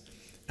lens.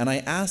 And I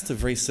asked a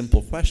very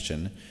simple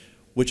question,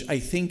 which I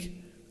think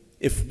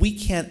if we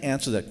can't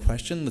answer that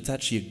question, that's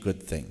actually a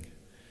good thing.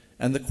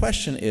 And the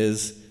question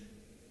is,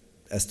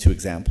 as two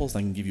examples,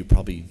 I can give you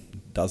probably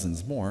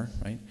dozens more,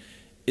 right?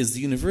 Is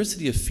the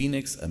University of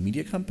Phoenix a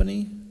media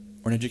company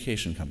or an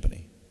education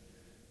company?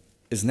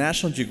 Is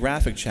National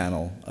Geographic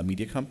Channel a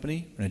media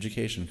company or an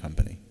education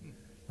company?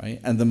 Right?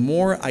 And the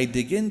more I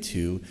dig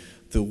into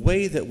the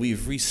way that we've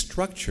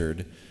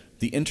restructured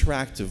the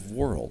interactive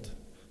world,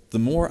 the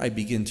more I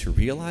begin to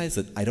realize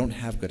that I don't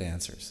have good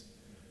answers.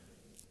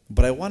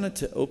 But I wanted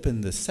to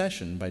open this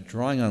session by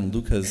drawing on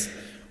Luca's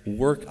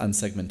work on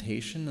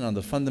segmentation and on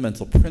the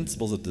fundamental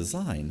principles of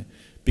design,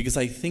 because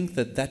I think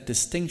that that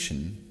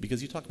distinction,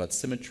 because you talk about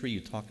symmetry, you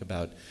talk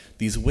about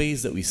these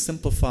ways that we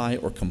simplify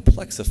or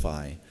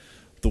complexify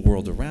the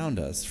world around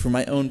us. From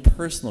my own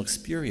personal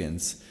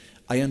experience,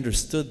 I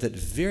understood that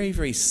very,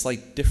 very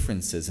slight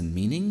differences in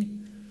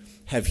meaning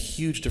have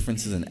huge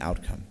differences in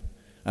outcome.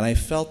 And I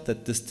felt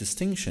that this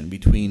distinction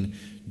between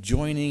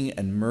joining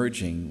and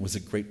merging was a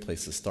great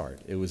place to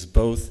start. It was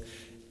both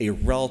a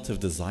relative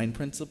design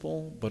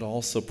principle, but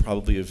also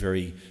probably a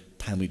very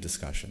timely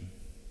discussion.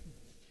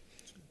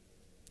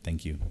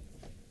 Thank you.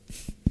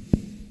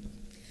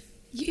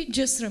 You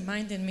just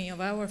reminded me of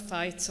our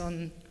fights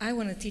on, I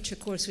want to teach a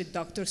course with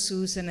Dr.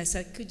 Seuss, and I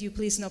said, could you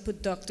please not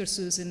put Dr.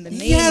 Seuss in the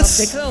name of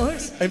the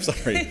course? I'm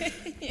sorry.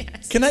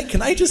 Yes.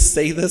 Can I just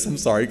say this? I'm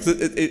sorry, because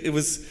it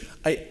was,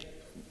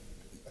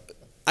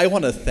 I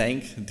want to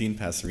thank Dean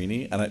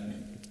Passerini,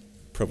 and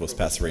Provost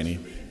Passerini,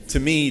 to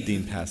me,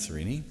 Dean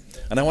Passerini.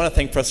 And I want to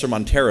thank Professor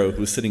Montero,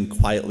 who's sitting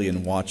quietly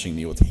and watching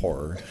me with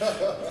horror.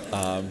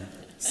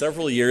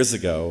 Several years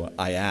ago,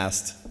 I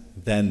asked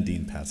then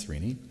Dean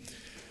Passerini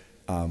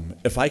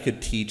if I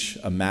could teach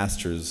a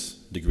master's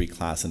degree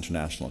class,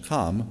 International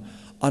Comm,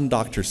 on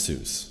Dr.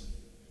 Seuss.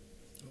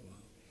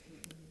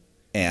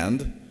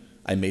 And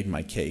I made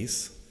my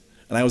case,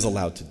 and I was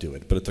allowed to do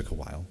it, but it took a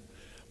while.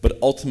 But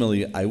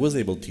ultimately, I was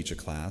able to teach a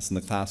class, and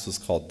the class was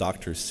called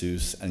Dr.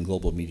 Seuss and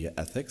Global Media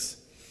Ethics.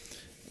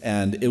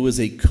 And it was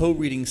a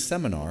co-reading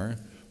seminar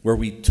where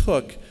we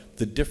took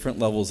the different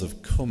levels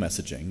of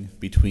co-messaging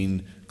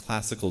between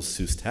classical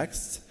Seuss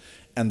texts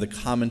and the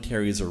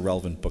commentaries or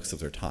relevant books of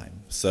their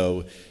time.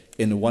 So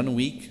in 1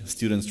 week,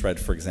 students read,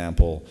 for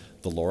example,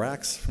 The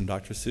Lorax from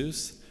Dr.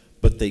 Seuss,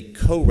 but they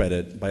co-read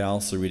it by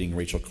also reading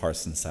Rachel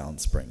Carson's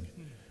Silent Spring,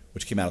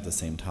 which came out at the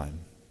same time.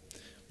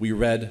 We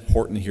read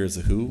Horton Hears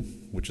a Who,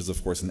 which is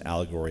of course an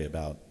allegory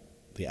about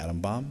the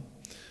atom bomb,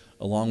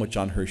 along with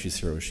John Hershey's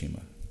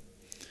Hiroshima.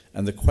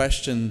 And the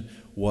question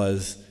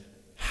was,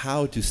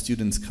 how do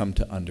students come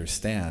to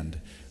understand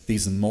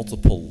these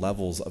multiple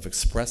levels of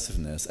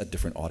expressiveness at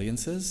different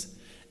audiences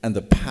and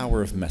the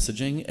power of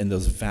messaging in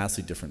those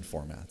vastly different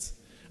formats?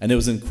 And it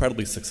was an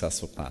incredibly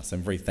successful class.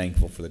 I'm very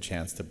thankful for the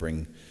chance to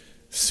bring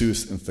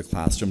Seuss into the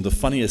classroom. The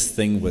funniest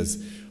thing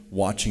was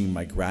watching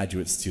my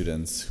graduate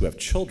students who have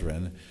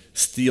children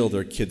steal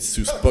their kids'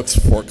 Seuss books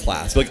for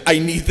class. Like, I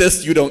need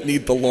this, you don't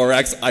need the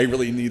Lorax, I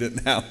really need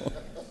it now.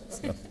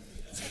 So.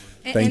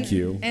 Thank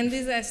you. And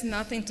this has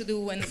nothing to do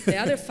with the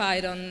other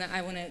fight on,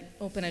 I want to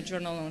open a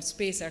journal on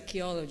space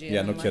archaeology.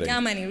 Yeah, no kidding. How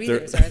many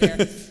readers are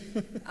there?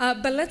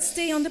 But let's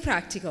stay on the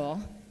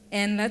practical.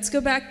 And let's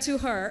go back to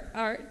her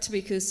art,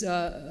 because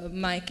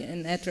Mike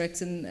and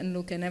Edrex and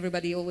Luca and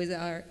everybody always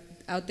are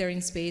out there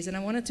in space. And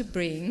I wanted to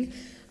bring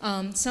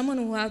someone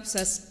who helps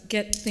us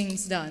get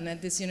things done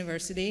at this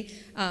university,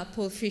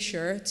 Paul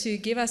Fisher, to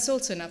give us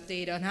also an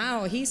update on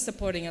how he's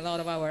supporting a lot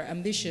of our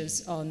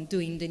ambitions on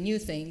doing the new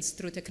things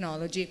through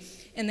technology,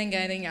 and then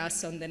guiding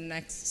us on the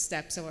next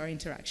steps of our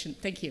interaction.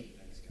 Thank you.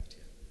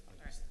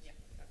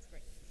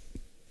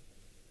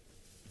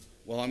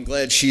 Well, I'm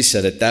glad she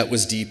said it. That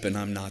was deep, and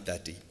I'm not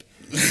that deep.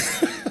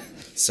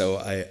 So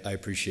I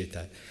appreciate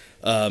that.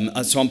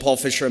 So I'm Paul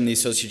Fisher. I'm the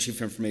Associate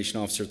Chief Information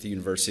Officer at the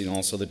university and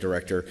also the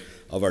Director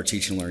of our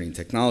Teaching and Learning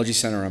Technology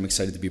Center. I'm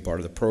excited to be part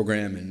of the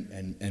program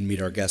and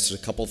meet our guests.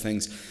 There's a couple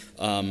things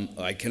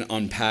I can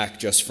unpack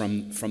just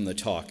from the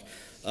talk.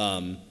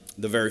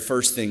 The very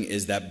first thing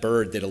is that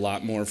Bird did a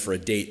lot more for a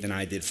date than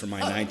I did for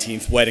my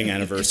 19th wedding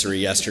anniversary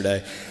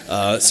yesterday.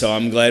 So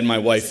I'm glad my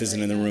wife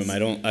isn't in the room. I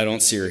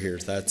don't see her here.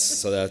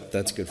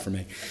 That's good for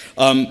me.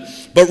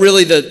 But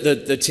really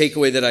the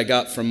takeaway that I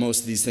got from most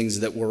of these things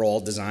is that we're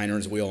all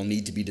designers. We all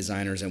need to be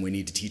designers, and we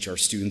need to teach our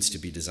students to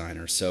be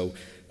designers. So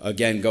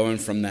again, going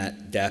from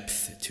that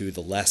depth to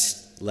the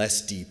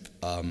less deep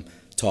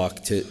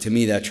talk, to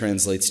me that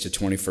translates to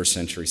 21st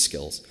century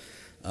skills.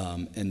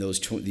 And these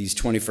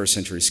 21st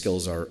century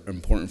skills are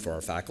important for our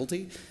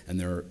faculty, and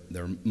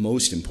they're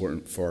most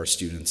important for our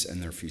students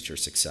and their future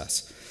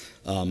success.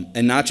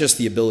 And not just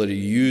the ability to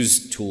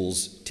use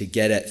tools to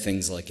get at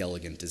things like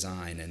elegant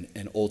design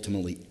and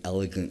ultimately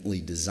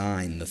elegantly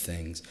design the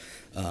things,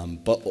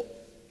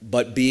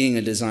 but being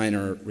a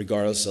designer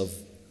regardless of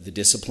the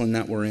discipline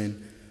that we're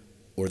in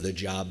or the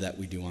job that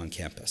we do on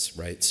campus,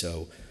 right?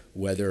 So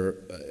whether,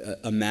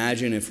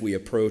 imagine if we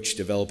approach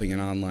developing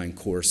an online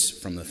course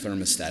from the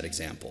thermostat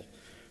example,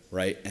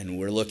 right? And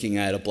we're looking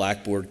at a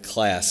Blackboard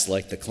class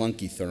like the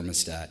clunky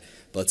thermostat,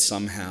 but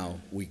somehow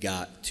we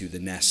got to the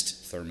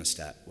Nest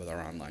thermostat with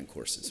our online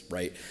courses,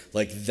 right?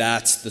 Like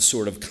that's the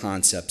sort of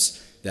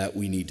concepts that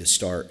we need to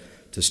start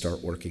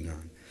working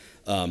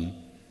on.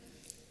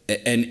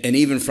 And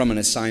even from an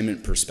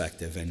assignment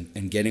perspective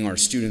and getting our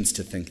students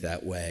to think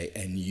that way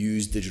and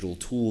use digital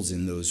tools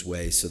in those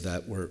ways so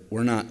that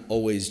we're not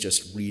always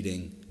just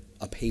reading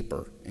a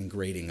paper and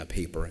grading a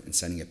paper and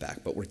sending it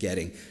back, but we're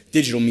getting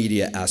digital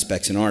media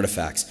aspects and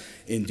artifacts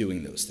in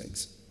doing those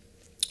things.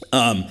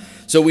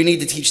 So we need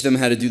to teach them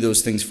how to do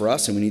those things for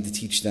us, and we need to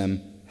teach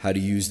them how to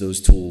use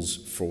those tools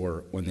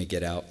for when they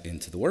get out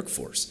into the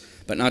workforce.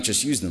 But not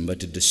just use them, but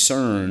to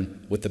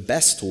discern what the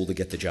best tool to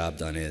get the job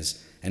done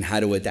is, and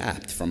how to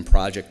adapt from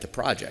project to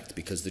project,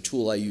 because the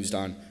tool I used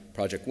on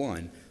project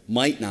 1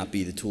 might not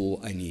be the tool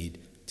I need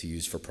to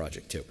use for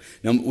project 2.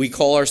 Now, we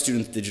call our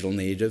students digital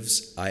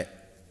natives.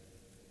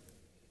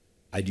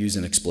 I'd use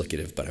an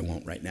explicative, but I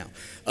won't right now.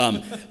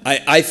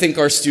 I think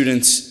our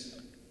students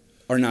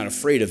are not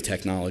afraid of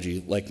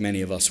technology like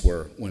many of us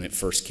were when it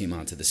first came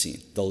onto the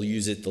scene. They'll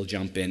use it, they'll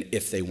jump in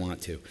if they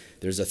want to.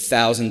 There's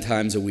 1,000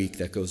 times a week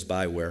that goes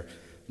by where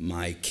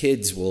my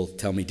kids will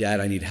tell me, Dad,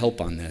 I need help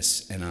on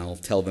this. And I'll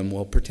tell them,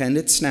 well, pretend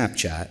it's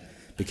Snapchat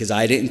because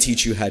I didn't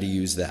teach you how to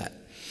use that.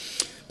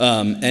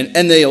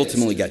 And they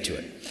ultimately get to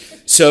it.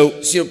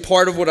 So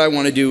part of what I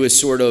want to do is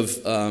sort of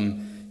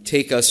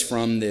take us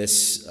from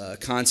this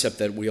concept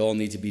that we all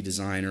need to be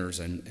designers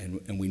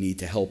and we need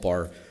to help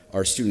our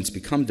our students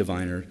become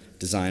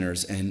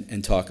designers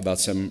and talk about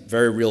some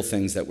very real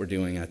things that we're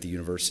doing at the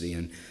university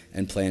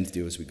and plan to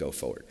do as we go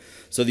forward.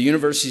 So the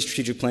university's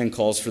strategic plan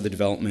calls for the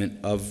development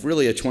of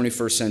really a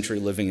 21st century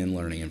living and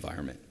learning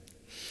environment.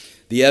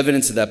 The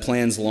evidence of that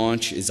plan's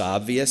launch is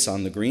obvious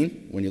on the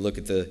green when you look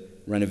at the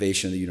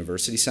renovation of the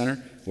University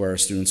Center, where our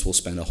students will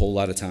spend a whole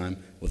lot of time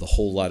with a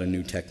whole lot of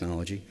new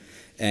technology,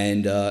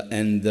 and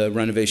the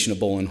renovation of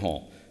Bolin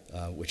Hall,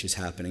 which is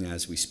happening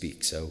as we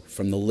speak. So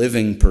from the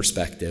living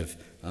perspective,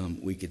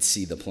 we could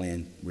see the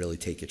plan really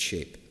take its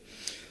shape.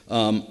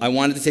 I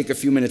wanted to take a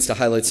few minutes to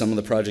highlight some of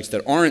the projects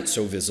that aren't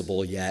so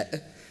visible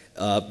yet,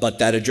 but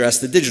that address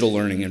the digital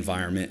learning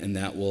environment and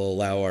that will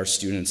allow our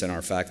students and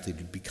our faculty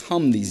to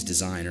become these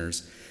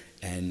designers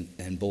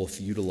and both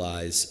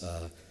utilize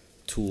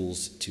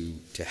tools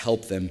to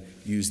help them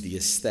use the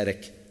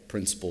aesthetic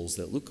principles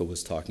that Luca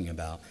was talking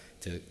about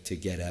to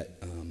get at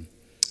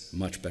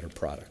much better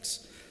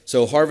products.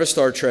 So Harvest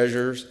Our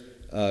Treasures,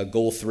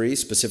 Goal 3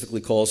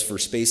 specifically calls for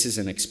spaces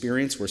and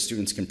experience where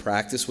students can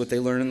practice what they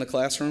learn in the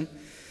classroom.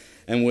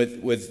 And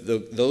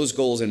with those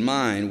goals in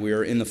mind, we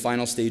are in the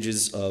final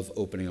stages of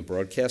opening a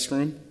broadcast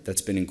room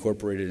that's been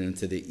incorporated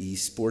into the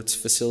esports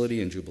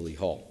facility in Jubilee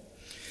Hall.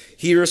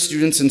 Here,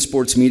 students in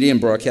sports media and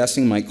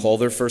broadcasting might call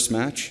their first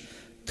match,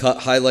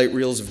 cut highlight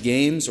reels of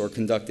games, or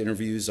conduct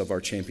interviews of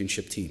our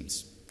championship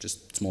teams.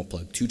 Just small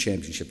plug, 2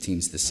 championship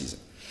teams this season.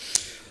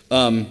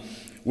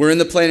 We're in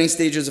the planning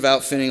stages of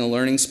outfitting a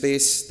learning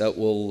space that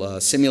will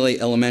simulate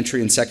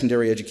elementary and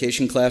secondary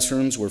education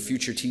classrooms where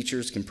future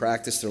teachers can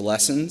practice their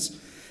lessons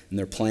and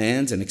their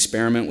plans and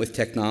experiment with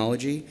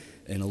technology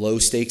in a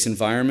low-stakes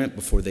environment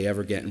before they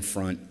ever get in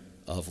front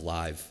of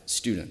live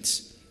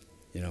students.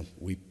 You know,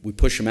 we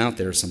push them out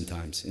there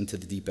sometimes into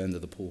the deep end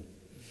of the pool.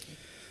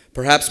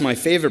 Perhaps my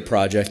favorite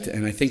project,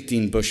 and I think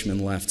Dean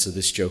Bushman left, so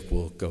this joke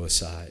will go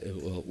aside. It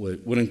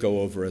wouldn't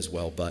go over as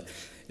well, but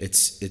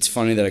it's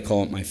funny that I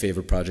call it my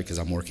favorite project because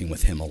I'm working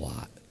with him a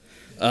lot.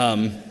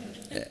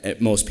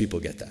 Most people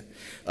get that.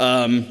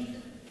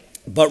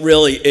 But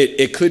really,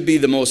 it could be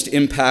the most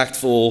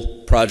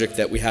impactful project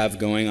that we have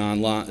going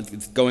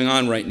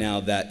on right now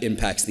that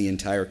impacts the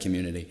entire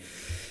community.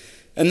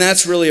 And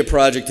that's really a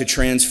project to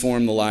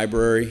transform the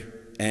library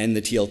and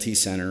the TLT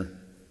Center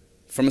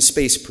from a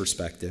space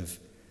perspective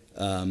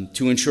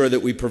to ensure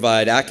that we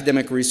provide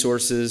academic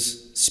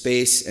resources,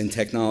 space, and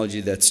technology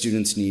that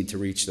students need to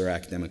reach their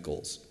academic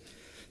goals.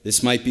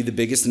 This might be the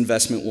biggest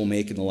investment we'll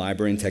make in the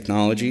library and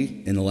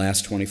technology in the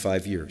last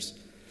 25 years.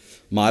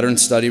 Modern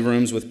study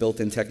rooms with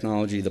built-in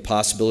technology, the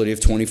possibility of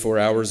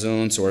 24-hour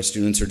zones so our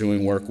students are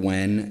doing work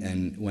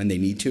when they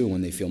need to,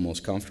 when they feel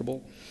most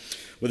comfortable.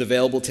 With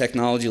available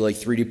technology like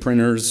 3D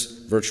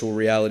printers, virtual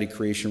reality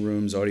creation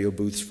rooms, audio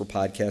booths for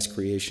podcast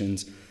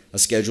creations, a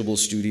schedulable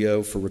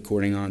studio for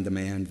recording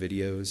on-demand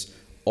videos,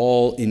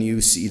 all in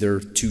use either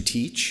to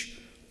teach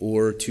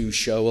or to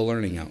show a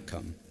learning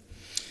outcome.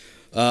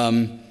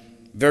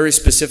 Very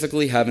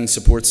specifically, having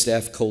support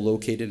staff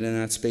co-located in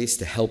that space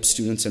to help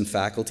students and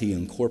faculty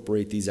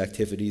incorporate these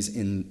activities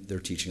in their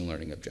teaching and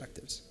learning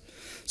objectives.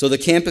 So the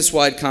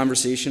campus-wide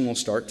conversation will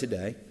start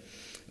today.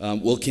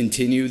 We'll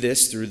continue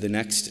this through the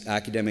next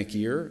academic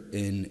year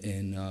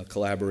in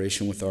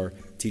collaboration with our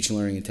Teaching,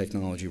 Learning, and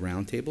Technology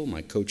Roundtable.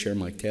 My co-chair,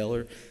 Mike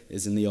Taylor,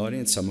 is in the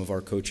audience. Some of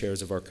our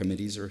co-chairs of our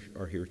committees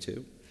are here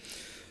too.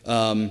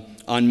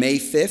 On May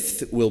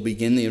 5th, we'll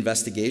begin the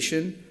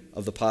investigation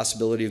of the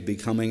possibility of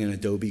becoming an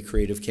Adobe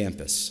Creative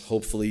Campus.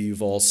 Hopefully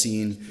you've all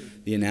seen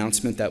the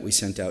announcement that we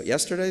sent out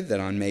yesterday that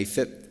on May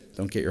 5th,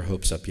 don't get your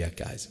hopes up yet,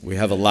 guys. We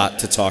have a lot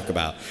to talk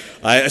about.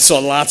 I saw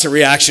lots of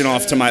reaction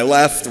off to my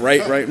left,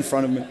 right in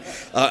front of me.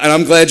 And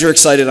I'm glad you're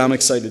excited. I'm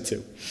excited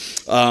too.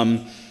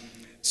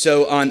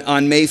 So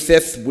on May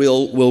 5th,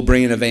 we'll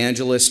bring an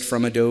evangelist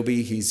from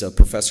Adobe. He's a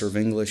professor of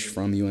English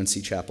from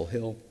UNC Chapel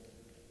Hill.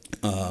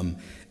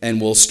 And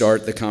we'll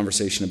start the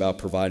conversation about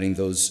providing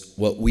those,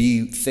 what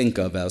we think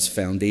of as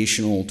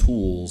foundational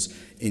tools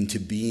into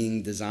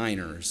being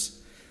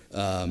designers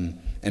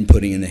and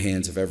putting in the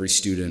hands of every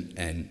student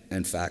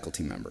and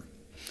faculty member.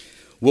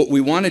 What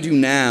we want to do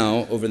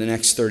now over the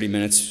next 30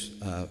 minutes,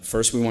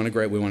 first we want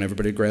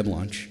everybody to grab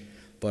lunch,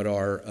 but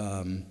our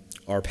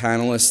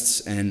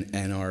panelists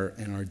and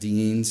our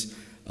deans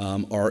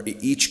are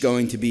each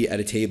going to be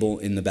at a table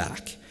in the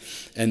back.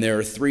 And there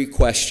are 3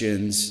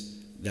 questions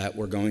that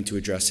we're going to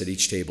address at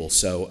each table.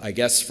 So I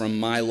guess from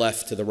my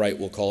left to the right,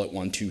 we'll call it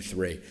 1, 2,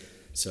 3.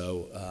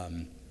 So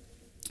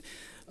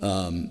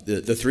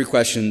the 3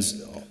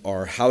 questions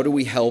are: how do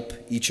we help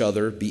each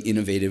other be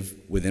innovative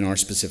within our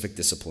specific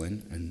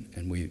discipline?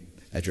 And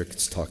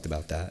Edrex talked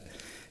about that.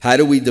 How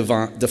do we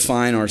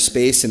define our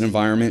space and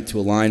environment to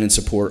align and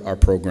support our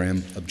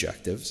program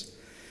objectives?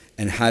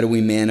 And how do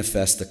we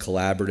manifest the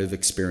collaborative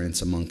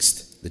experience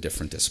amongst the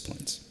different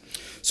disciplines?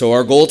 So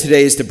our goal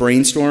today is to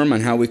brainstorm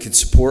on how we could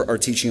support our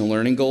teaching and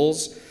learning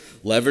goals,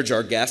 leverage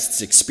our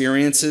guests'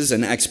 experiences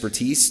and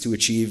expertise to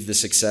achieve the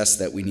success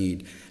that we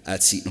need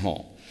at Seton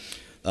Hall.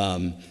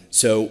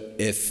 So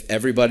if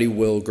everybody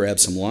will grab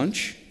some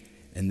lunch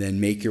and then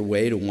make your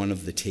way to one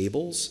of the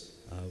tables,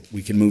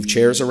 We can move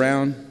chairs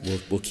around.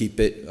 We'll keep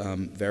it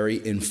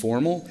very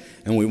informal.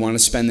 And we want to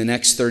spend the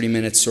next 30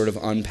 minutes sort of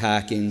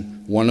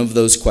unpacking one of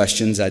those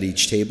questions at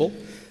each table.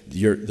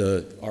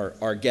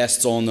 Our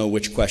guests all know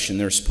which question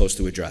they're supposed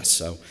to address.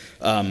 So,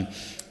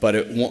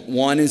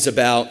 one is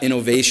about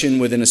innovation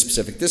within a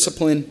specific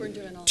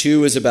discipline.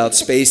 2 is about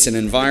space and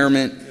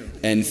environment.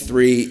 And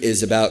 3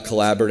 is about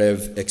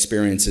collaborative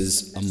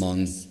experiences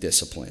among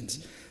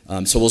disciplines.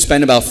 So we'll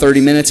spend about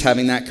 30 minutes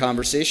having that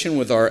conversation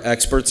with our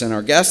experts and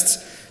our guests,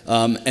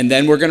 and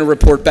then we're going to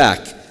report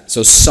back.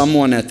 So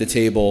someone at the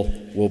table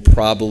will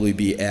probably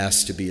be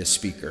asked to be a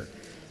speaker.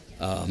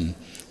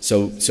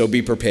 So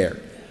be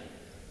prepared.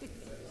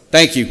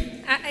 Thank you.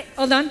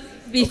 Hold on.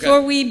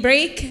 Before we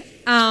break,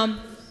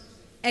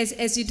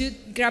 as you do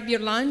grab your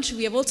lunch,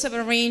 we have also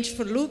arranged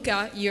for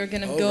Luca, you're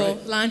going to go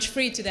lunch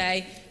free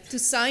today, to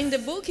sign the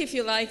book if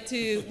you like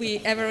to. We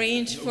have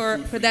arranged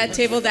for that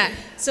table that.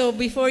 So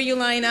before you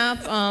line up,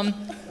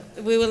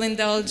 we will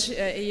indulge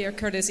your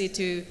courtesy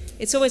to.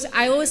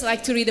 I always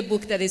like to read a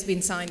book that has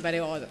been signed by the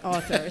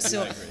author.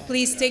 So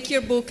please take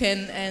your book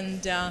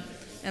and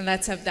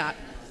let's have that.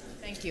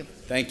 Thank you.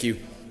 Thank you.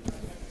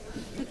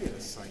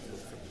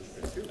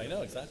 I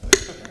know, exactly.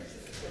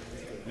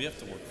 We have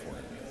to work for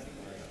it.